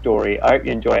serious story. I hope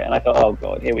you enjoy it. And I thought, oh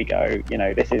God, here we go.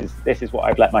 This is what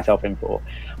I've let myself in for.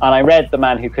 And I read The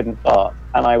Man Who Couldn't Fart,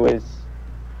 and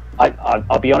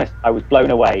I'll be honest, I was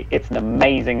blown away. It's an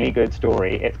amazingly good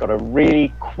story. It's got a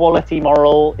really quality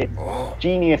moral. It's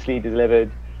geniusly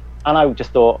delivered. And I just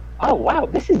thought, oh wow,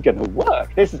 this is going to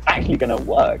work. This is actually going to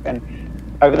work. And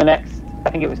over the next,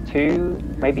 I think it was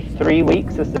 2, maybe 3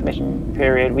 weeks of submission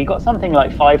period, we got something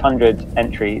like 500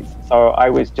 entries. So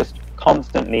I was just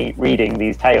constantly reading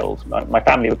these tales. My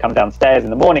family would come downstairs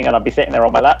in the morning, and I'd be sitting there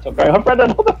on my laptop going, I've read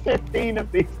another 15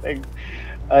 of these things.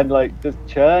 And just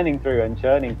churning through and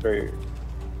churning through.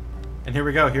 And here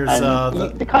we go. Here's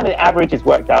the kind of averages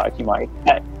worked out, as you might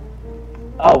expect.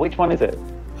 Oh, which one is it?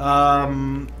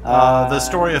 The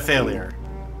Story of Failure.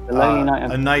 The Lonely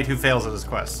Knight. A knight who fails at his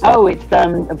quest. Oh, it's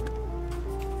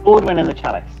Baldwin and the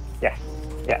Chalice. Yes,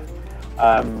 yeah.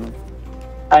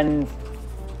 And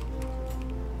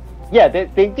yeah,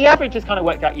 the averages kind of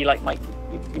worked out. You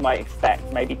might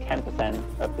expect maybe 10%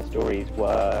 of the stories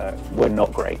were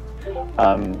not great,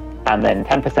 and then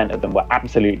 10% of them were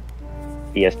absolutely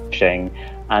astonishing,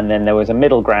 and then there was a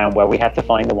middle ground where we had to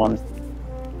find the ones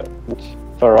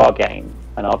for our game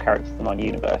and our characters and our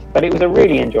universe. But it was a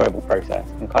really enjoyable process,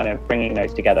 and kind of bringing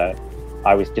those together,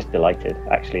 I was just delighted.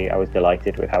 Actually, I was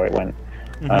delighted with how it went.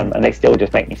 And they still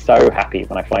just make me so happy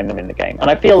when I find them in the game. And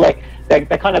I feel like they're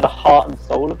kind of the heart and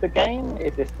soul of the game,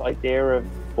 is this idea of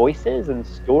voices and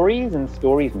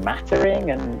stories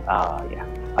mattering. And yeah,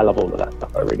 I love all of that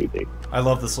stuff. I really do. I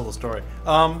love this little story.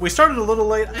 We started a little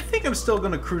late. I think I'm still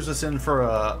going to cruise us in for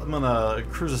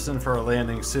a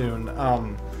landing soon.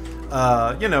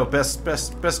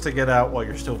 Best to get out while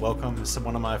you're still welcome is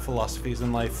one of my philosophies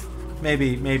in life.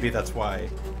 Maybe that's why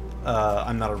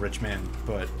I'm not a rich man,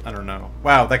 but I don't know.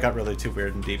 Wow, that got really too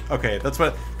weird and deep. Okay, that's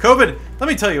what COVID. Let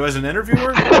me tell you, as an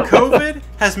interviewer, COVID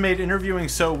has made interviewing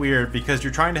so weird, because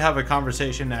you're trying to have a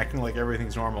conversation acting like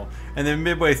everything's normal, and then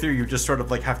midway through you just sort of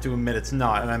have to admit it's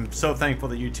not. And I'm so thankful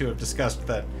that you two have discussed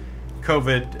that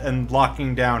COVID and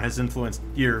locking down has influenced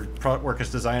your work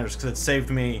as designers, because it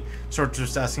saved me sort of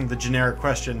just asking the generic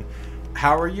question,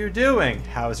 how are you doing?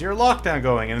 How's your lockdown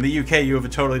going? And in the UK, you have a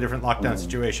totally different lockdown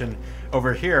situation.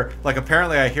 Over here,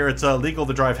 apparently I hear it's illegal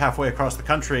to drive halfway across the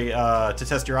country to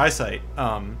test your eyesight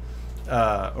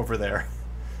over there.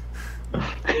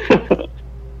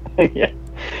 Yeah.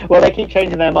 Well, they keep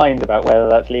changing their minds about whether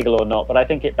that's legal or not, but I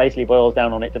think it basically boils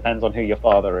down on it depends on who your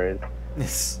father is.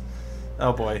 Yes.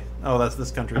 Oh boy. Oh, that's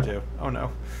this country too. Oh no.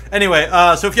 Anyway,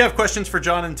 so if you have questions for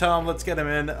John and Tom, let's get them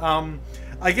in.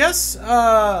 I guess,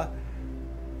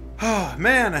 oh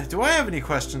man, do I have any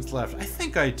questions left? I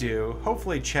think I do.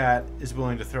 Hopefully chat is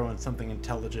willing to throw in something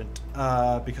intelligent,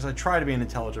 because I try to be an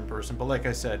intelligent person, but like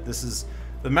I said, this is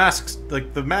the mask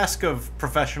of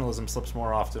professionalism slips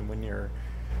more often when you're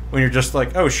just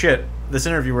like, oh shit, this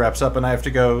interview wraps up and I have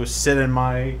to go sit in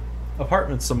my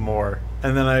apartment some more,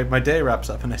 and then my day wraps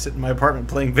up and I sit in my apartment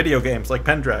playing video games like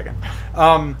Pendragon.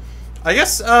 I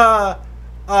guess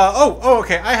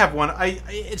okay, I have one.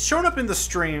 It's shown up in the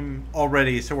stream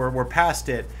already, so we're past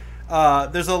it.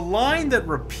 There's a line that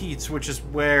repeats, which is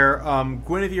where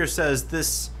Guinevere says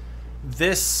this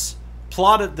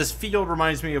field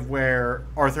reminds me of where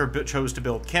Arthur chose to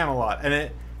build Camelot, and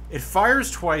it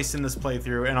fires twice in this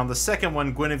playthrough, and on the second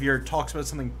one, Guinevere talks about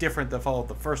something different that followed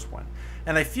the first one.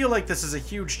 And I feel like this is a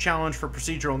huge challenge for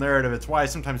procedural narrative. It's why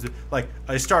sometimes,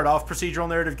 I start off procedural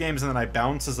narrative games and then I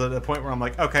bounce at the point where I'm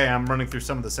like, okay, I'm running through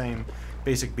some of the same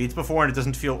basic beats before, and it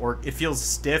doesn't feel, it feels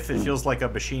stiff. It feels like a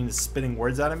machine is spitting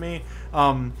words out at me.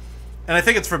 And I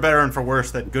think it's for better and for worse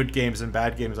that good games and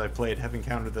bad games I've played have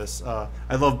encountered this. I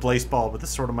love Blaseball, but this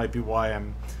sort of might be why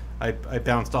I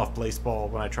bounced off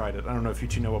Blaseball when I tried it. I don't know if you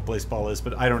two know what Blaseball is,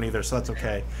 but I don't either, so that's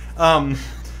okay. But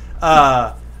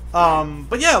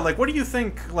yeah, what do you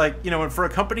think, for a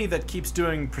company that keeps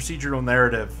doing procedural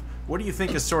narrative, what do you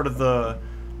think is sort of the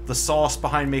sauce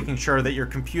behind making sure that your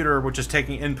computer, which is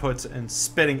taking inputs and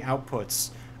spitting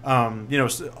outputs,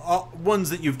 ones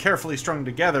that you've carefully strung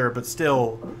together, but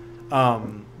still,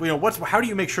 how do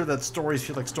you make sure that stories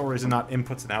feel like stories and not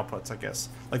inputs and outputs? I guess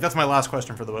that's my last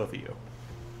question for the both of you.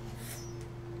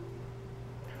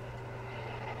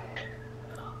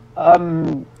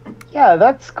 Yeah,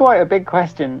 that's quite a big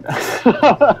question.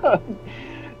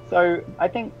 So I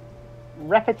think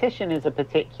repetition is a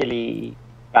particularly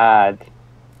bad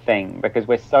thing because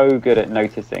we're so good at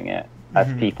noticing it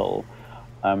as people.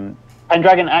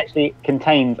 Pendragon actually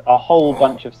contains a whole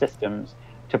bunch of systems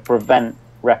to prevent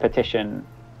repetition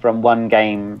from one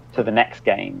game to the next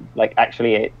game. Like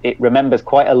actually it remembers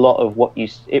quite a lot of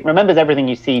it remembers everything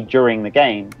you see during the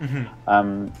game.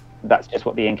 That's just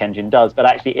what the Ink engine does, but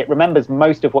actually it remembers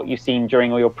most of what you've seen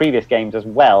during all your previous games as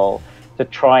well, to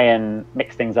try and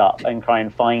mix things up and try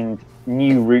and find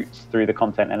new routes through the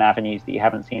content and avenues that you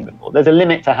haven't seen before. There's a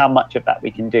limit to how much of that we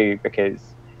can do because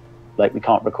we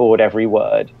can't record every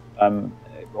word,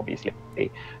 obviously,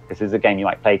 because this is a game you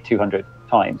might play 200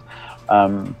 times.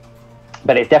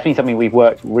 But it's definitely something we've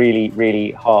worked really,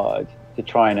 really hard to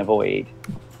try and avoid.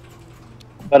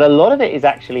 But a lot of it is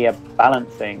actually a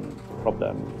balancing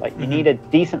problem. You need a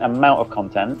decent amount of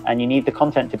content, and you need the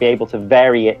content to be able to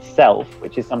vary itself,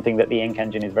 which is something that the Ink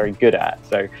engine is very good at.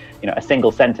 So, a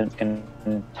single sentence can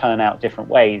turn out different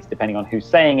ways depending on who's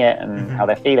saying it and how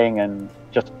they're feeling, and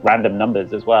just random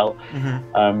numbers as well.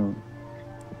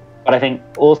 But I think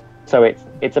also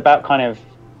it's about kind of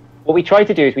what we try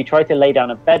to do is we try to lay down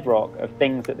a bedrock of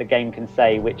things that the game can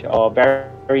say which are very,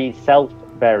 very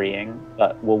self-varying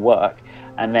but will work,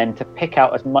 and then to pick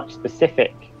out as much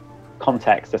specific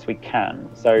context as we can.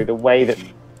 So the way that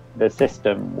the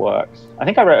system works, I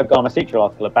think I wrote a Gama Sutra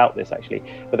article about this actually,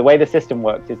 but the way the system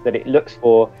works is that it looks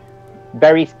for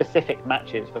very specific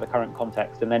matches for the current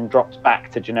context and then drops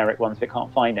back to generic ones if it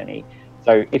can't find any.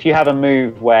 So if you have a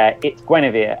move where it's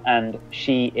Guinevere and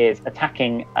she is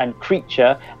attacking a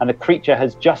creature and the creature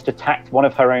has just attacked one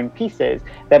of her own pieces,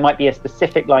 there might be a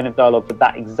specific line of dialogue for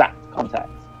that exact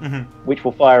context, which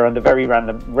will fire under very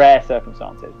rare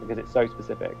circumstances because it's so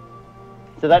specific.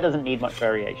 So that doesn't need much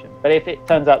variation. But if it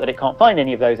turns out that it can't find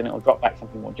any of those, and it will drop back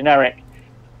something more generic,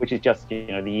 which is just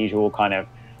the usual kind of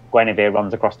Guinevere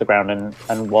runs across the ground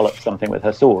and wallops something with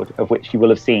her sword, of which you will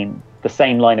have seen the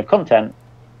same line of content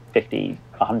 50,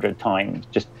 100 times,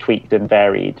 just tweaked and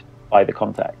varied by the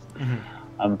context.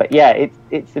 But yeah,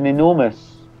 it's an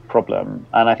enormous problem,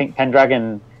 and I think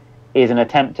Pendragon is an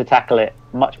attempt to tackle it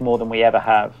much more than we ever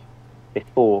have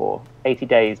before. 80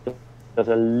 Days does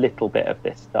a little bit of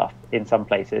this stuff in some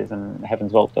places, and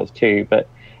Heaven's Vault does too, but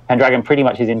Pendragon pretty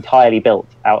much is entirely built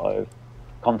out of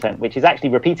content which is actually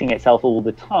repeating itself all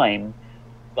the time,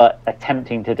 but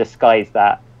attempting to disguise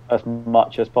that as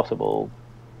much as possible,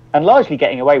 and largely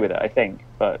getting away with it, I think.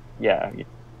 But yeah,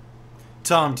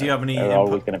 Tom, do you have any there are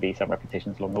always going to be some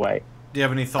repetitions along the way. Do you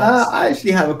have any thoughts? I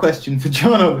actually have a question for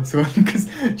John on this one, because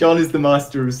John is the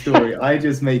master of story. I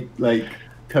just make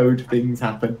code things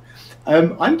happen.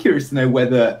 I'm curious to know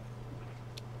whether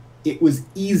it was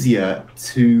easier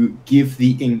to give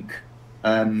the Ink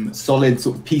solid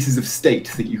sort of pieces of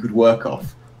state that you could work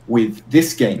off with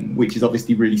this game, which is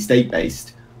obviously really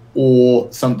state-based,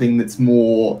 or something that's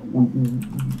more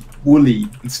woolly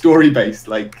and story-based,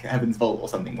 like Heaven's Vault or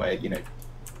something, where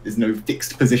there's no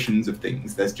fixed positions of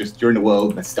things. There's just, you're in a world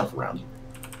and there's stuff around you.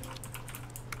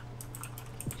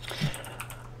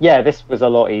 Yeah, this was a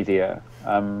lot easier.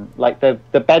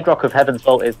 The bedrock of Heaven's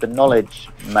Vault is the knowledge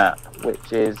map,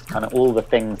 which is kind of all the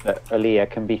things that Aaliyah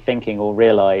can be thinking or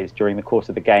realize during the course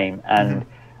of the game, and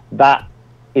that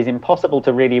is impossible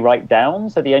to really write down.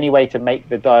 So the only way to make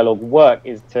the dialogue work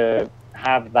is to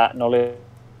have that knowledge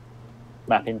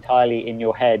map entirely in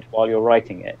your head while you're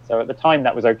writing it. So at the time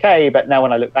that was okay, but now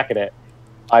when I look back at it,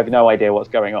 I have no idea what's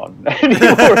going on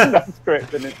anymore in that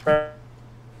script, and it's very...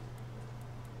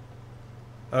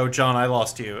 Oh, John, I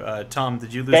lost you. Tom,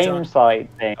 did you lose game John? side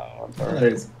thing. Oh, I'm sorry. There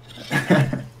it is.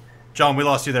 John, we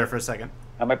lost you there for a second.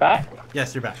 Am I back?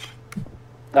 Yes, you're back.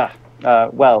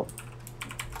 Well,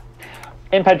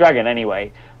 in Pendragon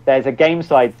anyway, there's a game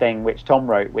side thing which Tom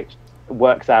wrote, which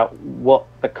works out what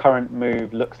the current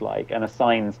move looks like and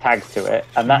assigns tags to it,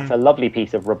 and that's a lovely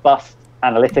piece of robust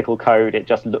analytical code. It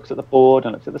just looks at the board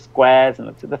and looks at the squares and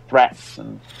looks at the threats,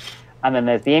 and then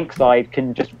there's the Ink side,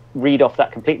 can just read off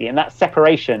that completely, and that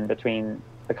separation between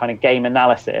the kind of game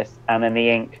analysis and then the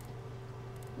Ink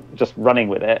just running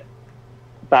with it,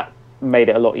 that made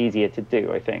it a lot easier to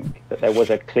do. I think that there was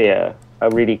a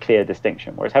really clear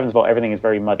distinction, whereas Heaven's Vault, everything is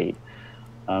very muddied.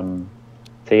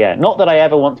 So But yeah, not that I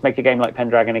ever want to make a game like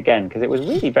Pendragon again, because it was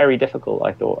really very difficult,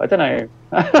 I thought. I don't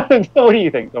know. What do you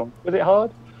think, Tom? Was it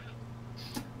hard?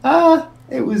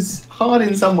 It was hard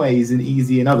in some ways and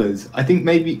easy in others. I think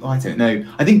maybe, I don't know.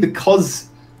 I think because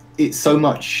it's so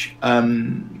much, I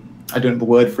don't know the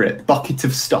word for it, bucket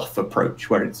of stuff approach,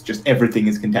 where it's just everything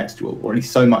is contextual, or at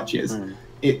least so much is.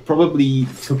 It probably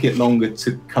took it longer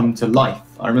to come to life.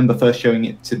 I remember first showing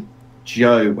it to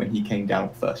Joe when he came down,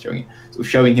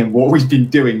 showing him what we've been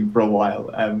doing for a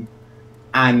while,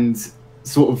 and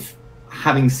sort of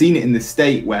having seen it in this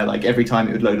state where like every time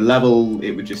it would load a level,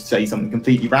 it would just say something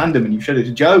completely random, and you showed it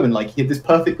to Joe, and like he had this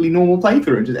perfectly normal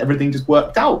playthrough, and just everything just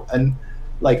worked out. And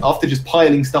like after just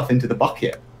piling stuff into the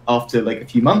bucket, after like a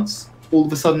few months, all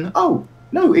of a sudden, oh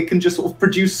no, it can just sort of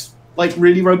produce like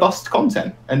really robust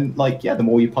content. And like, yeah, the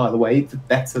more you pile away, the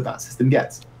better that system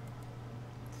gets.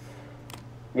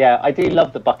 Yeah, I do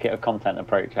love the bucket of content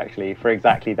approach, actually, for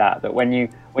exactly that. That when you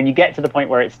get to the point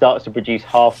where it starts to produce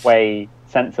halfway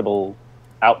sensible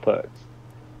outputs,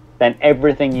 then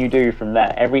everything you do from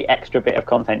there, every extra bit of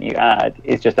content you add,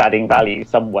 is just adding value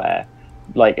somewhere.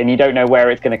 Like, and you don't know where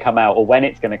it's going to come out or when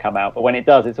it's going to come out, but when it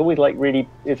does, it's always like really,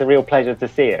 it's a real pleasure to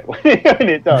see it when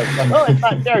it does. Like, oh, it's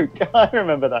that joke. I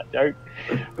remember that joke.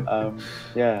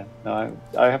 Yeah, no,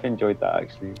 I have enjoyed that,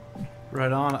 actually.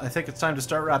 Right on. I think it's time to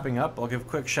start wrapping up. I'll give a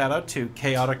quick shout out to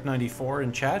Chaotic94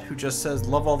 in chat, who just says,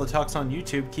 "Love all the talks on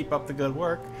YouTube. Keep up the good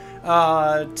work."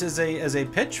 As a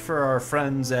pitch for our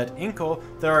friends at Inkle,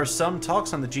 there are some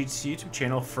talks on the GDC YouTube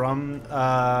channel from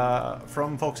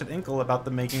folks at Inkle about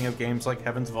the making of games like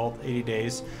Heaven's Vault, 80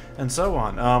 Days, and so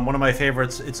on. One of my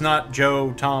favorites. It's not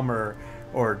Joe, Tom,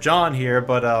 or John here,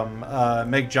 but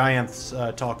Meg Giant's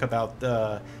talk about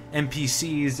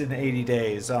NPCs in 80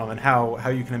 days, and how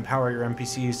you can empower your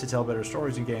NPCs to tell better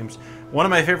stories in games. One of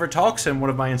my favorite talks and one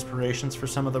of my inspirations for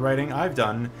some of the writing I've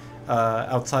done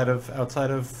outside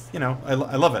of you know, I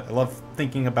love it. I love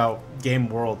thinking about game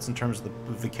worlds in terms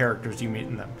of the characters you meet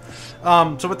in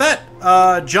them. So with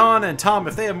that, John and Tom,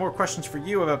 if they have more questions for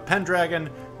you about Pendragon,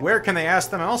 where can they ask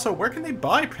them? And also, where can they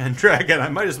buy Pendragon? I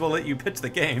might as well let you pitch the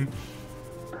game.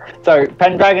 So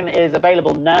Pendragon is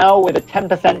available now with a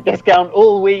 10% discount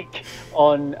all week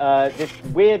on this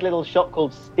weird little shop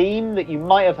called Steam that you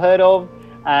might have heard of,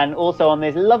 and also on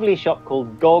this lovely shop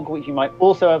called GOG, which you might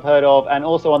also have heard of, and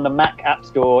also on the Mac App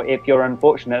Store if you're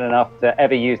unfortunate enough to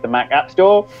ever use the Mac App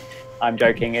Store. I'm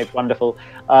joking, it's wonderful.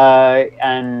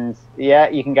 And yeah,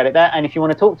 you can get it there. And if you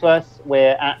want to talk to us,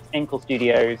 we're at Inkle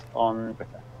Studios on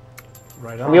Twitter.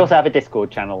 Right on. And we also have a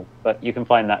Discord channel, but you can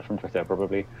find that from Twitter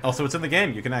probably. Also, it's in the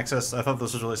game. You can access. I thought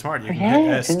this was really smart. You can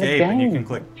hit escape and you can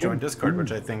click join Discord,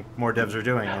 which I think more devs are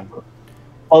doing.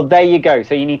 Well, there you go.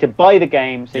 So you need to buy the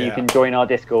game so you can join our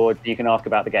Discord. So you can ask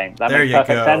about the game. That makes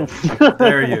perfect sense.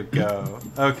 There you go.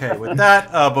 Okay, with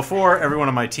that, before everyone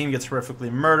on my team gets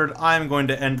horrifically murdered, I'm going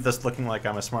to end this looking like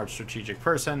I'm a smart, strategic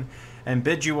person and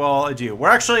bid you all adieu. We're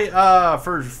actually,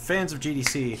 for fans of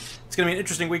GDC, it's going to be an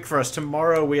interesting week for us.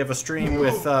 Tomorrow we have a stream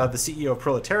with the CEO of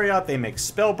Proletariat. They make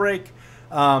Spellbreak.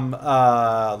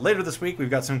 Later this week, we've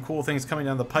got some cool things coming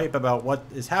down the pipe about what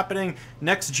is happening.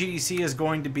 Next GDC is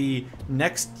going to be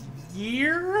next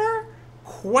year?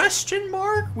 Question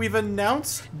mark? We've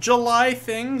announced July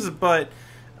things, but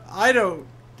I don't.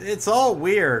 It's all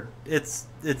weird. It's.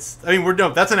 I mean,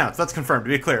 no, that's announced. That's confirmed. To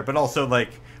be clear, but also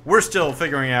like we're still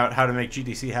figuring out how to make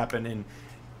GDC happen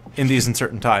in these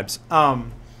uncertain times.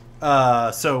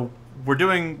 So. We're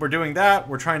doing that.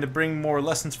 We're trying to bring more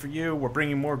lessons for you. We're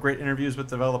bringing more great interviews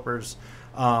with developers.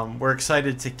 We're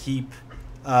excited to keep.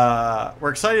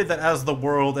 We're excited that as the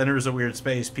world enters a weird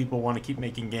space, people want to keep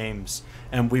making games,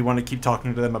 and we want to keep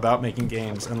talking to them about making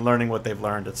games and learning what they've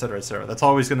learned, etc., etc. That's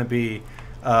always going to be.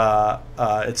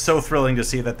 It's so thrilling to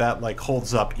see that like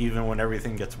holds up even when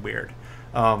everything gets weird.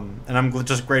 And I'm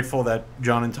just grateful that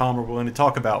John and Tom are willing to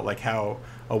talk about like how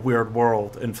a weird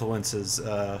world influences.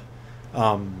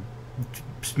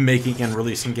 Making and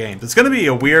releasing games. It's going to be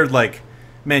a weird, like,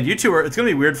 man, you two are, it's going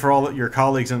to be weird for all your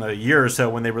colleagues in a year or so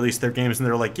when they release their games and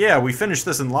they're like, yeah, we finished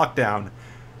this in lockdown.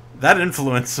 That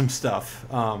influenced some stuff.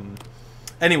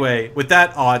 Anyway, with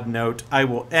that odd note, I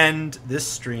will end this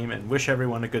stream and wish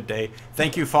everyone a good day.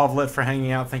 Thank you, Favlet, for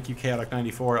hanging out. Thank you,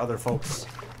 Chaotic94, other folks,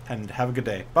 and have a good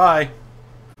day. Bye.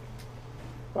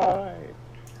 Bye.